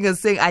his fingers,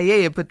 saying,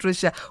 "Aye,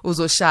 Patricia,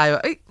 Uzoshayo."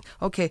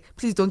 Okay,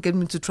 please don't get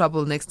me into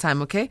trouble next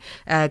time, okay?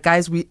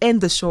 Guys, we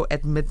end the show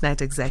at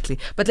midnight exactly.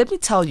 But let me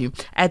tell you,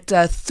 at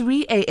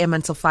 3 a.m.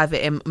 until 5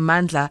 a.m.,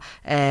 Mandla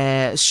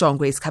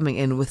Shongwe is coming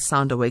in with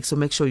Sound Awake. So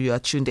make sure you are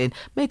tuned in.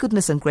 May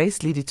goodness and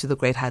grace lead you to the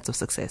great heights of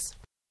success.